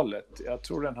 80-talet. Jag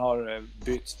tror den har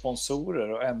bytt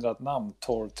sponsorer och ändrat namn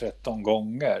 12-13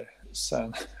 gånger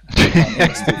sedan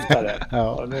man stiftade.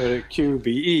 Ja. Och nu är det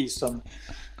QBE som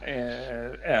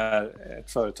är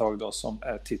ett företag då som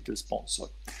är titelsponsor.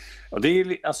 Och det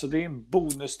är en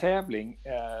bonustävling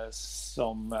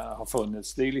som har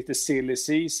funnits. Det är lite silly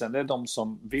season. Det är de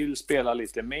som vill spela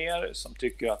lite mer, som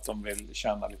tycker att de vill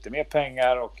tjäna lite mer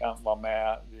pengar och kan vara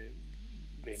med.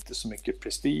 Det är inte så mycket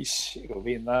prestige att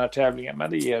vinna den här tävlingen,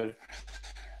 men det ger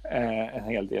en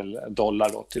hel del dollar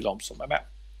då till de som är med,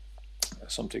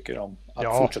 som tycker om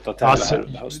att fortsätta tävla här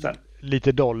under hösten.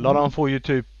 Lite dollar, de får ju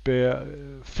typ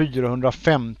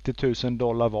 450 000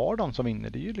 dollar var de som vinner.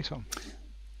 Det är ju liksom...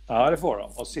 Ja, det får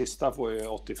de. Och sista får ju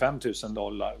 85 000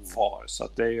 dollar var. Så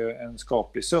att det är ju en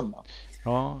skaplig summa.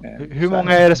 Ja. Hur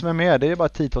många är det som är med? Det är bara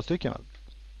 10 stycken.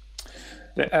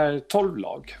 Det är 12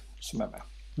 lag som är med.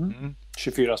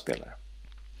 24 spelare.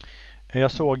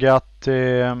 Jag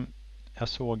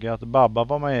såg att Babba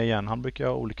var med igen. Han brukar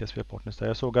ha olika spelpartners där.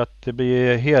 Jag såg att det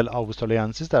blir hel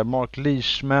australiensiskt där. Mark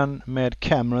Leishman med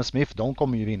Cameron Smith. De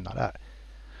kommer ju vinna där.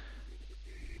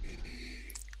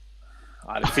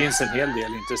 Ja, det finns en hel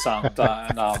del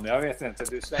intressanta namn. Jag vet inte,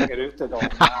 du slänger ut det då.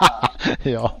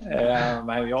 Ja.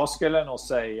 Men jag skulle nog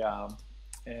säga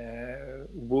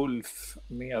Wolf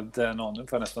med någon. Nu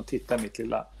får jag nästan titta i mitt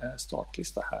lilla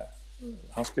startlista här.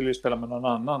 Han skulle ju spela med någon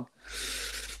annan.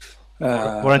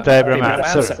 Var det inte Abraham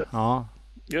Anser? Ja.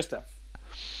 Just det.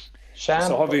 Champ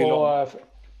så har vi och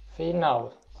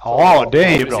Finau. Ja, det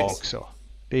är ju bra också.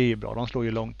 Det är ju bra. De slår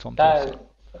ju långt sånt.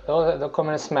 Då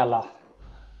kommer det smälla.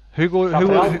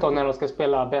 Framförallt då när de ska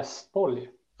spela bäst boll.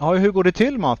 Ja, hur går det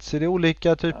till, Mats? Är det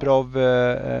olika typer av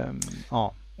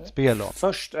spel då?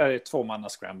 Först är det 2-manna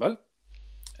scramble.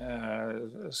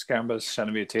 Scrambles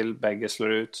känner vi till, bägge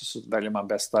slår ut, så väljer man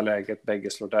bästa läget, bägge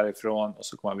slår därifrån och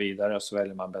så kommer man vidare och så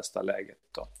väljer man bästa läget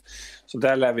då. Så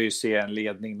där lär vi ju se en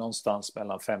ledning någonstans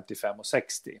mellan 55 och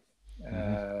 60.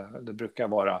 Det brukar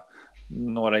vara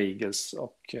några eagles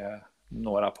och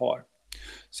några par.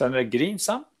 Sen är det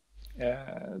greensam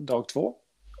dag 2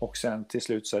 och sen till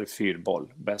slut så är det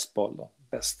fyrboll, bäst boll då.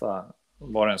 Bästa,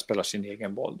 var en spelar sin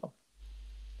egen boll då.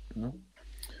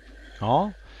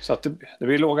 Ja. Så att det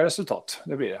blir låga resultat,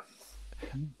 det blir det.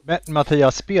 Men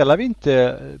Mattias, spelar vi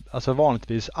inte alltså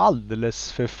vanligtvis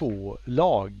alldeles för få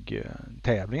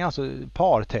lagtävlingar, alltså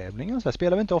partävlingar? Så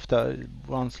spelar vi inte ofta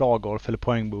vår slaggolf eller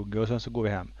poängbugge och sen så går vi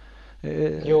hem?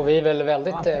 Jo, vi är väl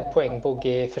väldigt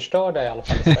poängbugge förstörda i alla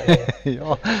fall i Sverige.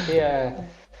 Ja. Det är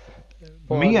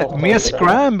mer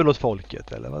scramble åt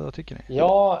folket, eller vad tycker ni?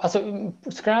 Ja, alltså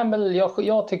scramble,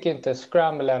 jag tycker inte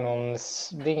scramble är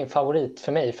det är ingen favorit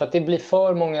för mig. För att det blir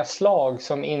för många slag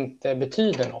som inte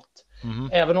betyder något.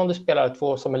 Även om du spelar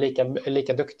 2 som är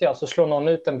lika duktiga, så slår någon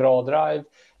ut en bra drive,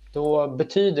 då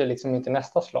betyder liksom inte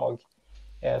nästa slag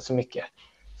så mycket.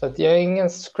 Så att jag är ingen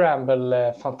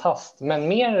scramble-fantast, men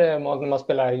mer när man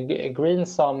spelar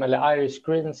greensam eller Irish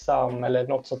greensam eller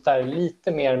något sånt där,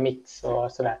 lite mer mix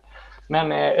och sådär.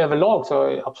 Men överlag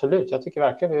så absolut, jag tycker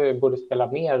verkligen vi borde spela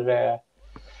mer.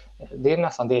 Det är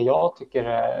nästan det jag tycker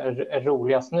är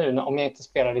roligast nu. Om jag inte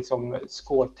spelar liksom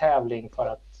score-tävling för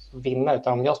att vinna,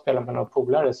 utan om jag spelar med några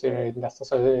polare så är det nästan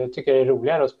så. Jag tycker det är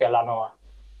roligare att spela någon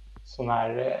sån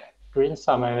här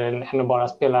greensam än att bara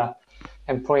spela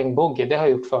en poängbugge. Det har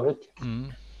jag gjort förut.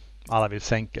 Alla vill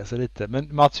sänka sig lite.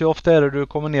 Men Mats, hur ofta är det du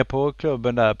kommer ner på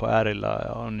klubben där på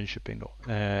Ärila och Nyköping då?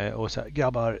 Och så här,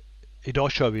 grabbar,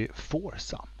 idag kör vi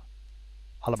foursome.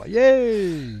 Alla bara,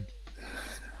 yay!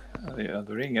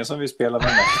 Då är det ingen som vill spela med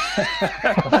mig.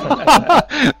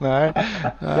 Nej.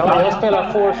 Jag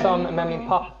spelade foursome med min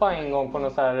pappa en gång på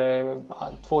något så här,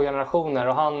 2 generationer.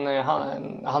 Och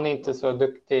han är inte så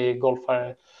duktig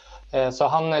golfare. Så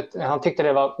han tyckte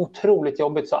det var otroligt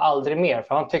jobbigt, så aldrig mer.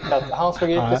 För han tyckte att han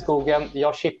slog ut i skogen,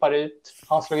 jag chippar ut.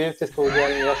 Han slog ut i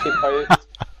skogen, jag chippar ut.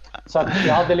 Så att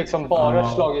jag hade liksom bara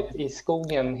slagit i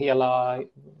skogen i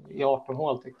 18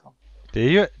 hål tyckte han.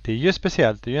 Det är ju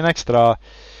speciellt. Det är ju en extra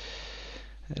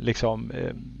liksom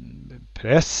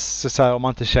press så här, om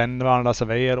man inte känner varandra så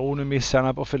väl. Nu missar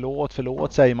jag på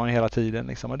förlåt säger man ju hela tiden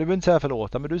liksom. Men du behöver inte säga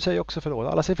förlåt, men du säger också förlåt.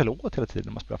 Alla säger förlåt hela tiden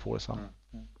när man spelar foursome.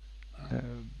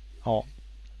 Ja.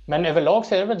 Men överlag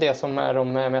så är det väl det som är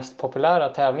de mest populära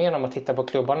tävlingarna. Om man tittar på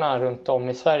klubbarna runt om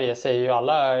i Sverige, säger ju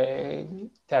alla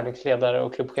tävlingsledare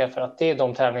och klubbchefer att det är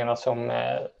de tävlingarna som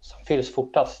fylls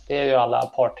fortast. Det är ju alla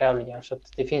partävlingar. Så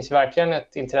det finns verkligen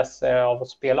ett intresse av att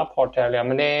spela partävlingar.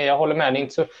 Men jag håller med,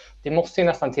 det måste ju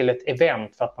nästan till ett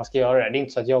event för att man ska göra det. Det är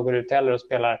inte så att jag går ut heller och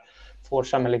spelar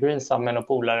foursome eller greensam med några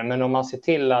polare. Men om man ser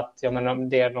till att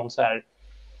det är någon så här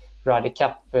Ryder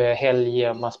Cup-helg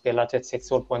och man spelar 36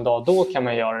 hål på en dag, då kan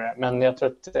man göra det. Men jag tror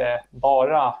att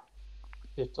bara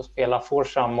ut och spela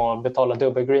foursome och betala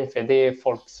dubbel green fee, det är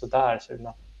folk sådär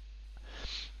sugna.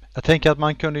 Jag tänker att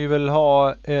man kunde ju väl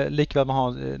ha likväl man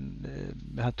har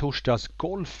den här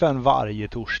torsdagsgolfen varje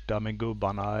torsdag med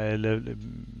gubbarna, eller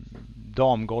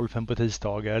damgolfen på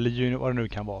tisdagar, eller vad det nu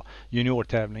kan vara,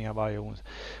 juniortävlingar varje onsdag.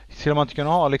 Skulle man inte kunna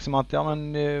ha liksom att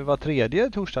var tredje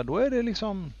torsdag då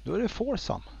är det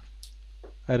foursome?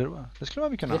 Det skulle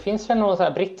man kunna. Det finns väl några så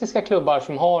här brittiska klubbar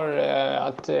som har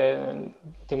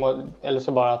eller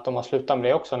så bara att de har slutat med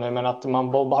det också nu, men att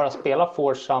man bara spelar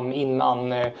foursome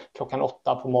innan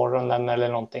 8 på morgonen eller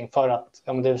någonting, för att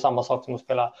det är samma sak som att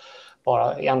spela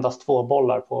bara endast 2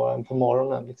 bollar på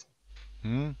morgonen liksom.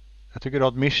 Jag tycker du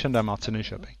har ett mission där, Mats, i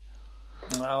Nyköping.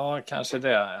 Ja, kanske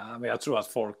det. Men jag tror att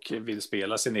folk vill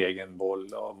spela sin egen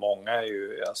boll, och många är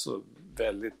ju alltså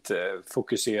väldigt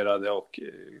fokuserade och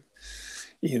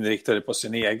inriktade på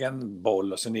sin egen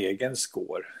boll och sin egen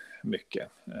score mycket.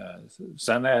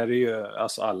 Sen är det ju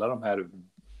alltså alla de här,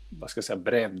 vad ska jag säga,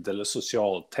 bredd- eller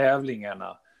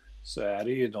socialtävlingarna, så är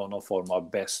det ju då någon form av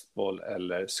bestboll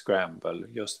eller scramble,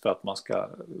 just för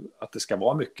att det ska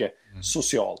vara mycket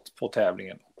socialt på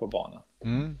tävlingen och på banan.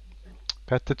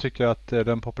 Petter tycker att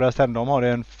den populära tävlingen de har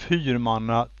är en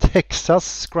 4-manna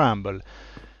Texas Scramble.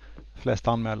 Flest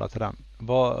anmälda till den.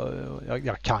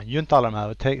 Jag kan ju inte alla de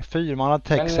här 4-manna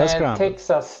Texas Scramble.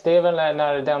 Texas, det är väl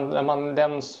när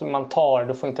den som man tar,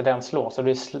 då får inte den slå. Så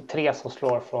det är 3 som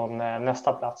slår från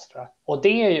nästa plats, tror jag. Och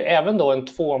det är ju även då en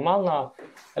 2-manna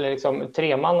eller liksom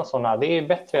 3-manna sådana. Det är ju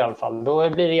bättre i alla fall. Då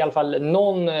blir det i alla fall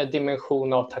någon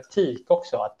dimension av taktik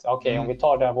också. Att om vi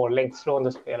tar där vår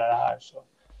längstslående spelare här så.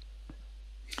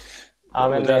 Ja,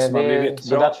 men det som har blivit så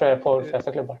bra, där tror jag på de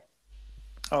flesta klubbar.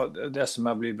 Ja, det som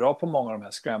har blivit bra på många av de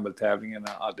här scramble-tävlingarna,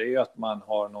 det är ju att man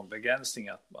har någon begränsning,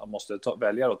 att man måste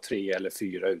välja då 3 eller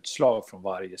 4 utslag från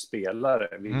varje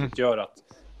spelare, vilket gör att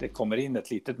det kommer in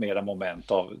ett litet mera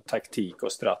moment av taktik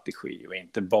och strategi och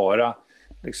inte bara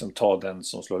liksom ta den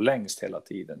som slår längst hela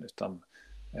tiden, utan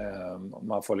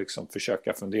man får liksom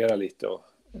försöka fundera lite och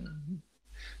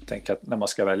tänka att när man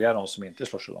ska välja de som inte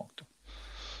slår så långt.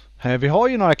 Vi har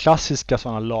ju några klassiska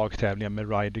sådana lagtävlingar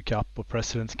med Ryder Cup och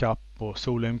President's Cup och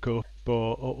Solheim Cup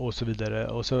och så vidare.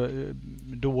 Och så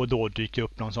då och då dyker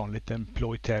upp någon sån liten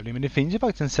plojtävling. Men det finns ju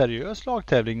faktiskt en seriös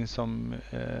lagtävling som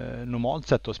normalt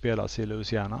sett då spelas i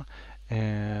Louisiana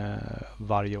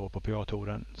varje år på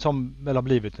PGA-touren, som väl har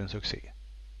blivit en succé.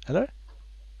 Eller?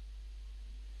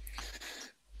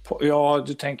 Ja,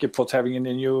 du tänker på tävlingen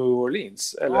i New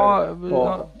Orleans? Eller?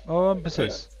 Ja,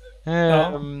 precis.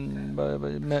 Men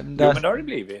det har det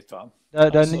blivit, va?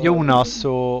 Där Jonas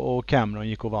och Cameron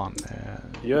gick och vann.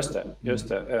 Just det.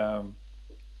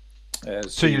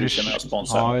 Zürich är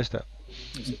sponsor. Ja, just det.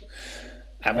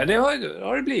 Nej, men det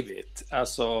har det blivit.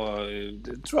 Alltså,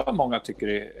 det tror jag många tycker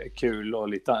är kul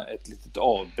och ett litet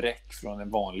avbräck från den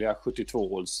vanliga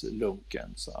 72-hålslunken.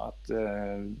 Så att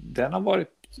den har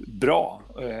varit bra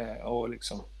och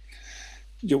liksom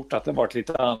gjort att det varit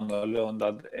lite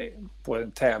annorlunda på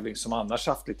en tävling som annars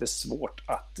haft lite svårt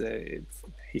att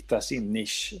hitta sin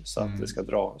nisch så att det ska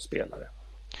dra spelare.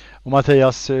 Och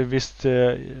Mattias, visst,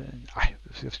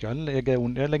 jag lägger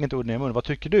inte ord ner i munnen. Vad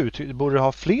tycker du? Borde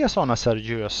ha fler sådana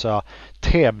seriösa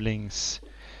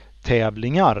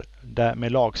tävlingar där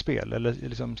med lagspel? Eller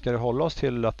liksom, ska det hålla oss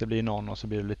till att det blir någon och så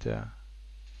blir det lite...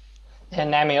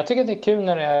 Nej, men jag tycker att det är kul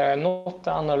när det är något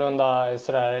annorlunda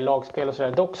sådär, lagspel och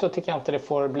sådär. Dock så tycker jag inte det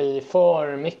får bli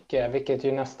för mycket, vilket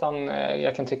ju nästan,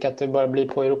 jag kan tycka att det börjar bli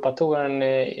på Europatouren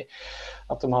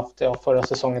att de haft förra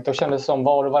säsongen. Då kändes det som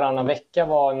var och varannan vecka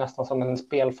var nästan som en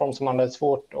spelform som man hade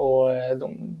svårt, och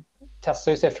de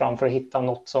testade sig fram för att hitta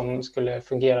något som skulle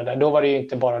fungera där. Då var det ju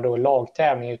inte bara då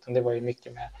lagtävling, utan det var ju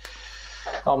mycket med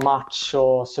match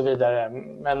och så vidare.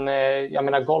 Men jag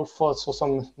menar, golf, så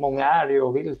som många är ju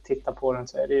och vill titta på den,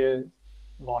 så är det ju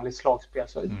vanligt slagspel.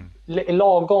 Så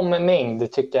lagom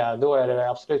mängd tycker jag, då är det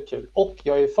absolut kul. Och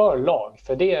jag är ju för lag,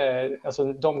 för det är,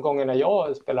 alltså, de gångerna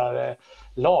jag spelar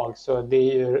lag, så det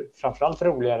är ju framförallt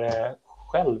roligare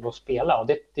själv att spela. Och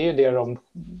det är ju det de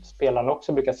spelarna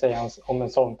också brukar säga om en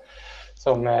sån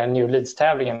som New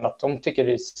Leeds-tävlingen, att de tycker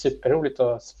det är superroligt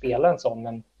att spela en sån,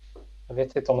 men jag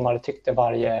vet inte om de hade tyckt det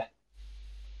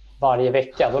varje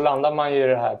vecka. Då landar man ju i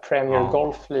det här Premier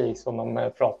Golf League som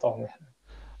de pratar om.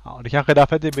 Ja, det kanske är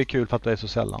därför att det blir kul, för att det är så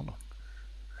sällan då.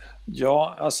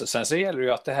 Ja, alltså, sen så gäller det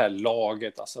ju att det här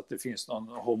laget, alltså att det finns någon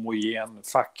homogen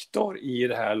faktor i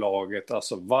det här laget.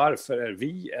 Alltså varför är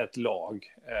vi ett lag?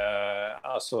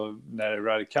 Alltså när det är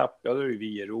Ryder Cup, ja, då är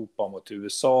vi i Europa mot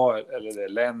USA, eller det är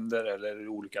länder eller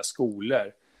olika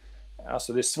skolor.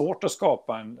 Alltså det är svårt att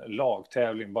skapa en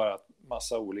lagtävling bara att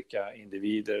massa olika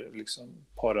individer liksom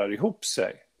parar ihop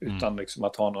sig utan liksom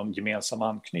att ha någon gemensam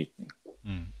anknytning.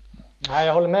 Nej,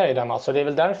 jag håller med dig där. Alltså, det är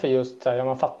väl därför just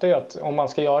man fattar ju att om man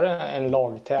ska göra en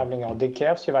lagtävling, och det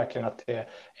krävs ju verkligen att det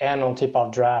är någon typ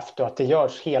av draft och att det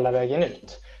görs hela vägen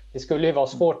ut. Det skulle ju vara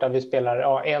svårt att vi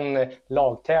spelar en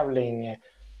lagtävling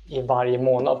i varje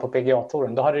månad på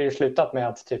PGA-touren. Då hade det ju slutat med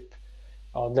att typ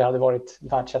det hade varit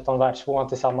världsettan och världstvåan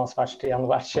tillsammans, världstrean och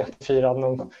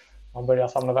världstjättefyran. Man börjar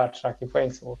samla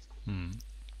världsrankingpoäng.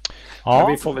 Ja.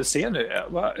 Men vi får väl se nu.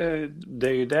 Det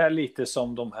är ju där lite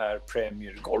som de här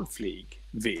Premier Golf League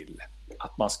vill.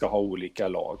 Att man ska ha olika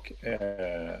lag.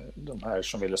 De här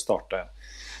som ville starta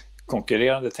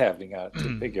konkurrerande tävlingar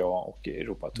till PGA och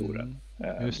Europatouren.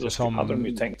 Just det, som hade de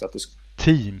ju tänkt att det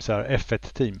team, så här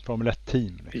F1-team, Formel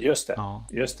 1-team. Just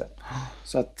det.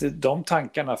 Så att de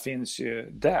tankarna finns ju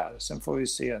där. Sen får vi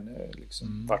se nu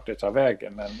liksom vart det tar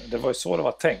vägen. Men det var ju så det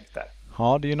var tänkt där.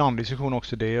 Ja, det är ju en annan diskussion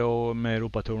också det, och med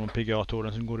Europatouren och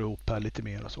PGA-touren som går ihop här lite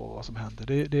mer och så, vad som händer.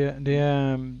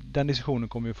 Den diskussionen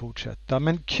kommer ju fortsätta.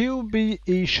 Men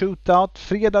QBE Shootout,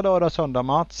 fredag, lördag, söndag,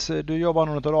 Mats. Du jobbar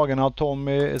några av dagarna, och Tom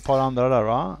är ett par andra där,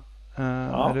 va?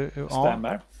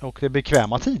 Stämmer. Och det är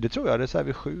bekväma tider, tror jag. Det är så här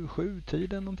vid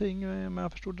 7-tiden någonting, men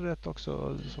jag förstod det rätt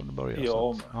också som det börjar.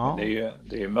 Ja,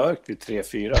 det är mörkt vid 3-4,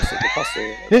 så det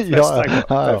passar ju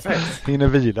perfekt. Hinner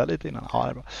vila lite innan.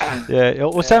 Ja, det är bra.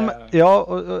 Och sen,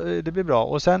 det blir bra.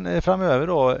 Och sen framöver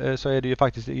då, så är det ju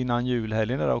faktiskt innan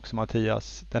julhelgen där också,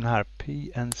 Mattias, den här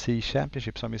PNC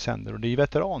Championship som vi sänder. Och det är ju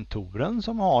veterantouren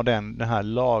som har den här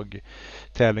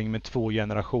lagtävlingen med 2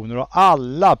 generationer. Och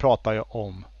alla pratar ju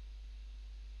om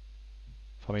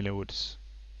familjen Woods.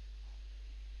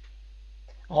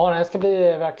 Ja, det ska bli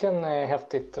verkligen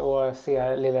häftigt att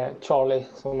se lille Charlie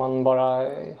som man bara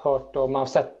hört och man har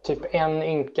sett typ en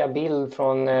ynka bild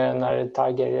från när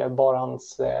Tiger bar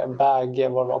hans bag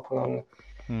vad det var på någon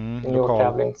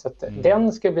junior-tävling. Så att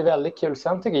den ska bli väldigt kul.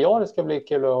 Sen tycker jag det ska bli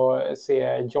kul att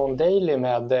se John Daly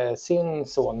med sin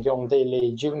son John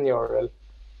Daly Jr.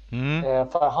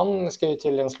 För han ska ju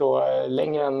tydligen slå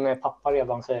längre än pappa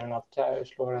redan, säger han, att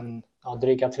slår en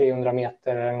dryga 300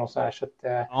 meter eller något sådär. Så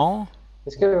att,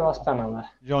 det ska ju vara spännande.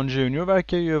 John Junior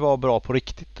verkar ju vara bra på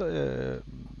riktigt.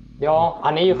 Ja,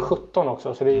 han är ju 17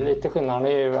 också, så det är lite skillnad. Han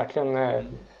är ju verkligen,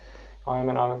 jag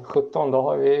menar 17, då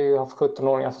har vi ju haft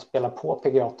 17-åringar som spelar på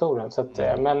PGA-touren. Så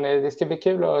att, men det ska bli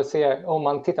kul att se, om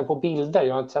man tittar på bilder,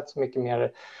 jag har inte sett så mycket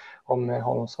mer om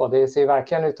honom så. Det ser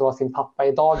verkligen ut att vara sin pappa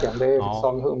i dagen. Det är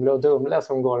liksom Humle och Dumle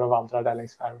som går och vandrar där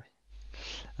längs fairway.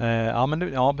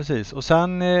 Ja, precis. Och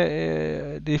sen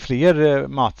det är fler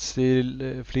Mats, det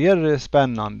är fler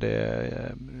spännande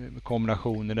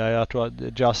kombinationer där. Jag tror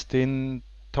att Justin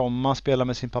Thomas spelar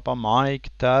med sin pappa Mike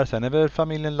där. Sen är väl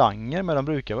familjen Langer, men de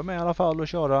brukar vara med i alla fall och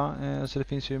köra. Så det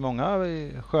finns ju många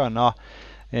sköna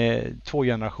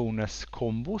tvågenerationers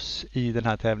kombos i den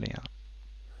här tävlingen.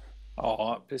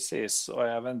 Ja, precis. Och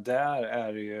även där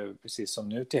är det ju, precis som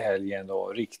nu till helgen då,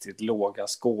 riktigt låga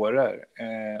scorer.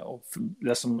 Och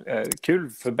det som är kul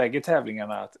för bägge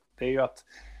tävlingarna, det är ju att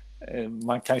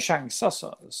man kan chansa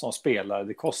som spelare.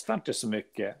 Det kostar inte så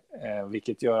mycket,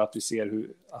 vilket gör att vi ser hur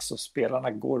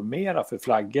spelarna går mera för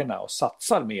flaggorna och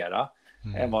satsar mera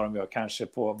än vad de gör kanske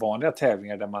på vanliga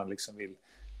tävlingar där man liksom vill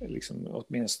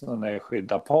åtminstone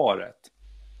skydda paret.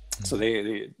 Så det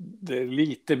är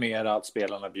lite mer att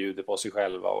spelarna bjuder på sig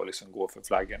själva och liksom går för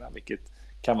flaggorna, vilket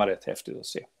kan vara rätt häftigt att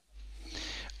se.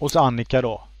 Och så Annika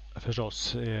då,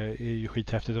 förstås, är ju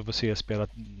skithäftigt att få se spela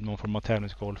någon form av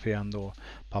tävlingsgolf igen då.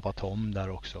 Pappa Tom där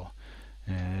också.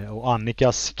 Och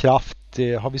Annikas kraft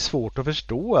har vi svårt att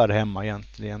förstå här hemma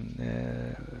egentligen,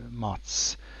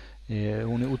 Mats.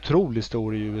 Hon är otroligt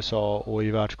stor i USA och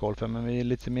i världsgolfen, men vi är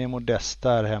lite mer modesta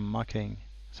här hemma kring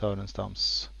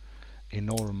Sörenstams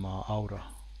enorma aura.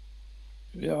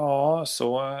 Ja,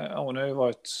 hon har ju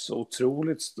varit så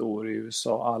otroligt stor i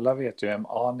USA. Alla vet ju vem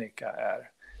Annika är.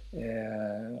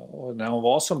 Och när hon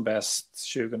var som bäst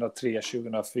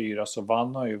 2003-2004 så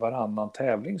vann hon ju varannan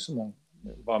tävling som hon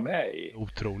var med i.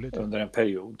 Otroligt. Under en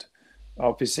period.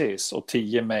 Ja, precis. Och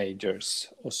 10 majors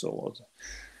och så.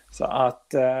 Så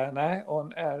att, nej,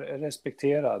 hon är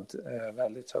respekterad.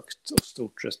 Väldigt högt och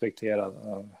stort respekterad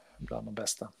bland de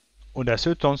bästa. Och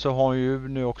dessutom så har ju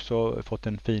nu också fått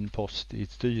en fin post i ett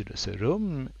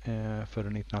styrelserum för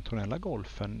den internationella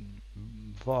golfen.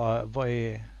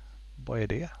 Vad är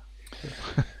det?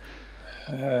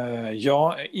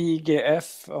 Ja,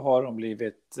 IGF har de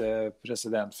blivit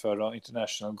president för,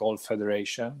 International Golf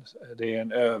Federation. Det är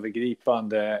en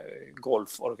övergripande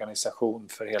golforganisation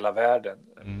för hela världen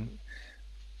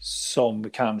som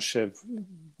kanske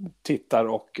tittar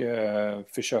och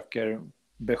försöker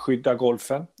beskydda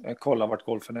golfen, kolla vart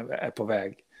golfen är på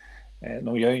väg.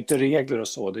 De gör ju inte regler och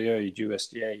så, det gör ju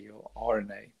USGA och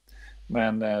RNA.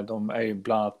 Men de är ju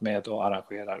bland annat med och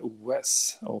arrangerar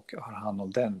OS och har hand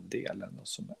om den delen och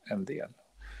som en del.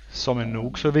 Som är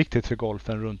nog så viktigt för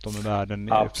golfen runt om i världen,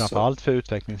 framförallt för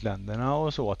utvecklingsländerna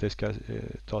och så, att det ska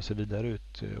ta sig vidare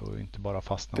ut och inte bara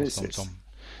fastna hos de som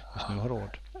just nu har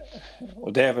råd.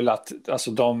 Och det är väl att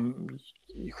de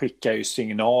skickar ju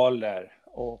signaler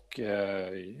och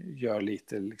gör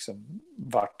lite liksom,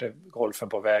 vart är golfen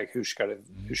på väg, hur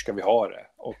ska vi ha det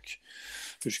och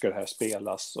hur ska det här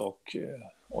spelas och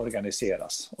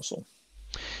organiseras och så.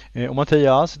 Och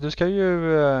Mattias, du ska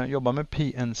ju jobba med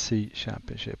PNC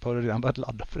Championship. Har du redan börjat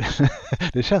ladda för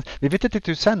det? Vi vet inte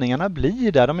hur sändningarna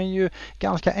blir där. De är ju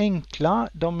ganska enkla.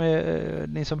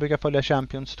 Ni som brukar följa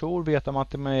Champions Tour vet om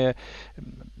att de är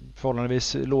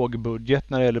förhållandevis låg budget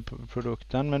när det gäller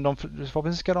produkten. Men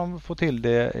förhoppningsvis ska de få till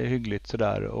det hyggligt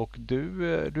sådär. Och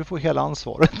du får hela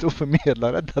ansvaret att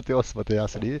förmedla det till oss,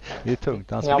 Mattias. Det är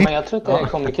tungt ansvar. Ja, men jag tror att det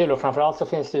kommer bli kul. Och framförallt så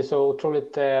finns det ju så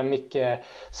otroligt mycket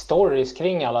stories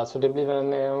kring alla. Så det blir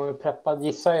väl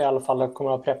gissar jag i alla fall, att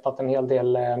kommer att ha preppat en hel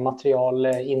del material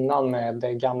innan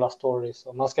med gamla stories.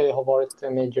 Och man ska ju ha varit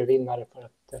major-vinnare för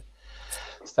att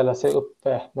ställa sig upp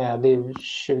med det är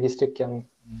 20 stycken.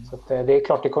 Så att det är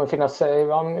klart det kommer finnas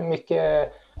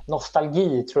mycket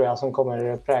nostalgi tror jag som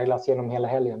kommer präglas genom hela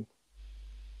helgen.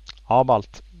 Ja,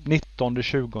 ballt.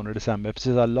 19-20 december,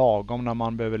 precis där lagom när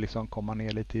man behöver liksom komma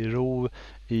ner lite i ro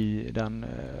i den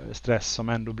stress som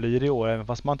ändå blir i år, även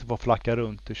fast man inte får flacka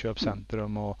runt i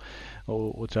köpcentrum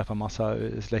och träffa massa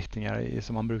släktingar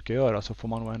som man brukar göra, så får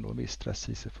man nog ändå en viss stress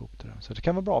i sig för upp det. Så det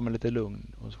kan vara bra med lite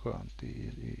lugn och skönt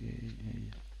i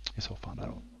soffan där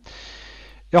då.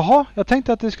 Jaha, jag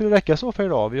tänkte att det skulle räcka så för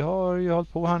idag. Vi har ju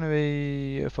hållit på här nu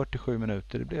i 47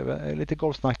 minuter. Det blev lite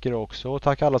golfsnack idag också. Och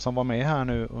tack alla som var med här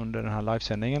nu under den här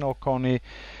livesändningen. Och har ni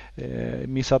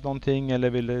missat någonting eller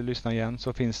vill lyssna igen,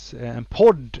 så finns en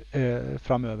podd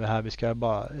framöver här. Vi ska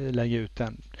bara lägga ut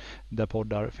den där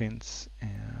poddar finns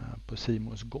på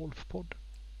Simons golfpodd.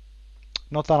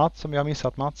 Något annat som vi har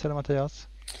missat, Mats eller Mattias?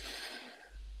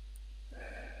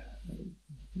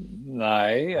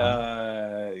 Nej,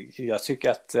 jag tycker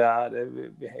att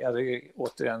det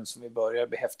återigen som vi börjar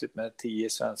bli häftigt med 10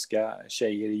 svenska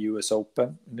tjejer i US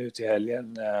Open nu till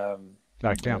helgen.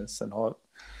 Verkligen. Sen har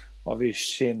vi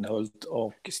Kinhult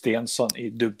och Stensson i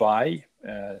Dubai.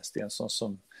 Stensson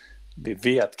som vi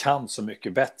vet kan så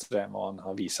mycket bättre än vad han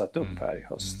har visat upp här i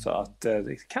höst. Så att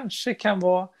det kanske kan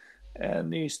vara en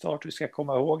ny start. Vi ska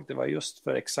komma ihåg, det var just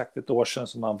för exakt ett år sedan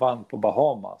som han vann på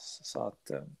Bahamas, så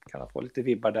att kan han få lite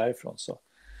vibbar därifrån, så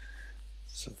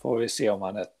får vi se om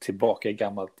han är tillbaka i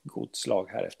gammalt godslag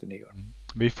här efter nyår.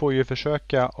 Vi får ju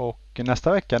försöka, och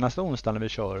nästa onsdag när vi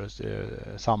kör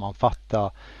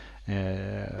sammanfatta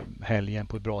helgen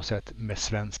på ett bra sätt med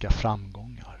svenska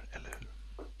framgångar, eller hur?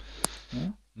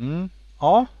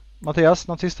 Ja, Mattias,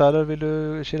 något sista, eller vill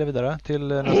du kila vidare till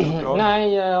nästa uppdrag?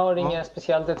 Nej, jag har inget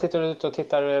speciellt. Jag tittar ut och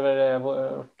tittar över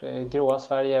vårt gråa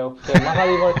Sverige, och man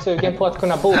hade ju varit sugen på att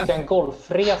kunna boka en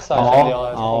golfresa.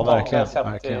 Ja,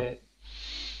 verkligen.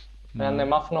 Men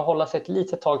man får nog hålla sig ett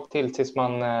litet tag tills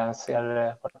man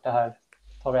ser vart det här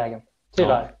tar vägen.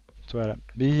 Tyvärr. Så är det.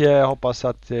 Vi hoppas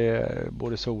att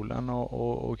både solen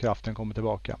och kraften kommer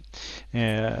tillbaka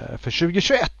för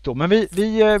 2021 då. Men vi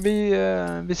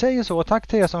säger så. Tack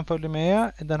till er som följde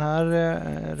med den här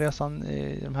resan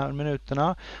i de här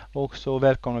minuterna. Och så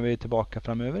välkomnar vi tillbaka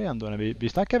framöver igen då när vi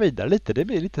snackar vidare lite. Det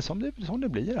blir lite som det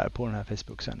blir här på den här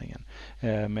Facebook-sändningen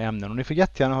med ämnen. Och ni får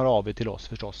jättegärna höra av er till oss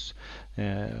förstås.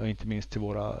 Och inte minst till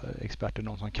våra experter,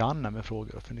 de som kan med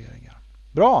frågor och funderingar.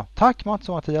 Bra, tack Mats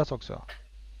och Mattias också.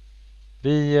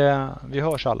 Vi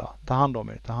hörs alla. Ta hand om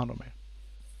er.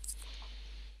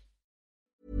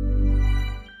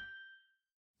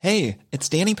 Hey, it's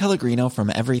Danny Pellegrino from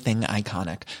Everything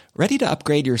Iconic. Ready to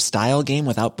upgrade your style game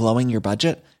without blowing your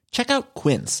budget? Check out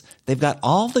Quince. They've got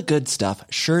all the good stuff,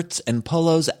 shirts and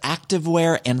polos,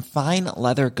 activewear and fine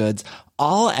leather goods,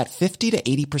 all at 50 to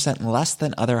 80% less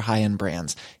than other high-end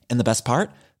brands. And the best part?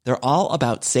 They're all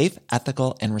about safe,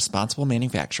 ethical and responsible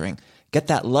manufacturing. Get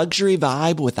that luxury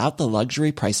vibe without the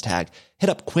luxury price tag. Hit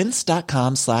up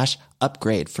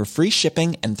quince.com/upgrade for free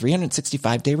shipping and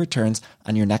 365-day returns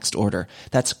on your next order.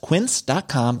 That's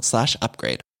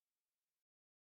quince.com/upgrade.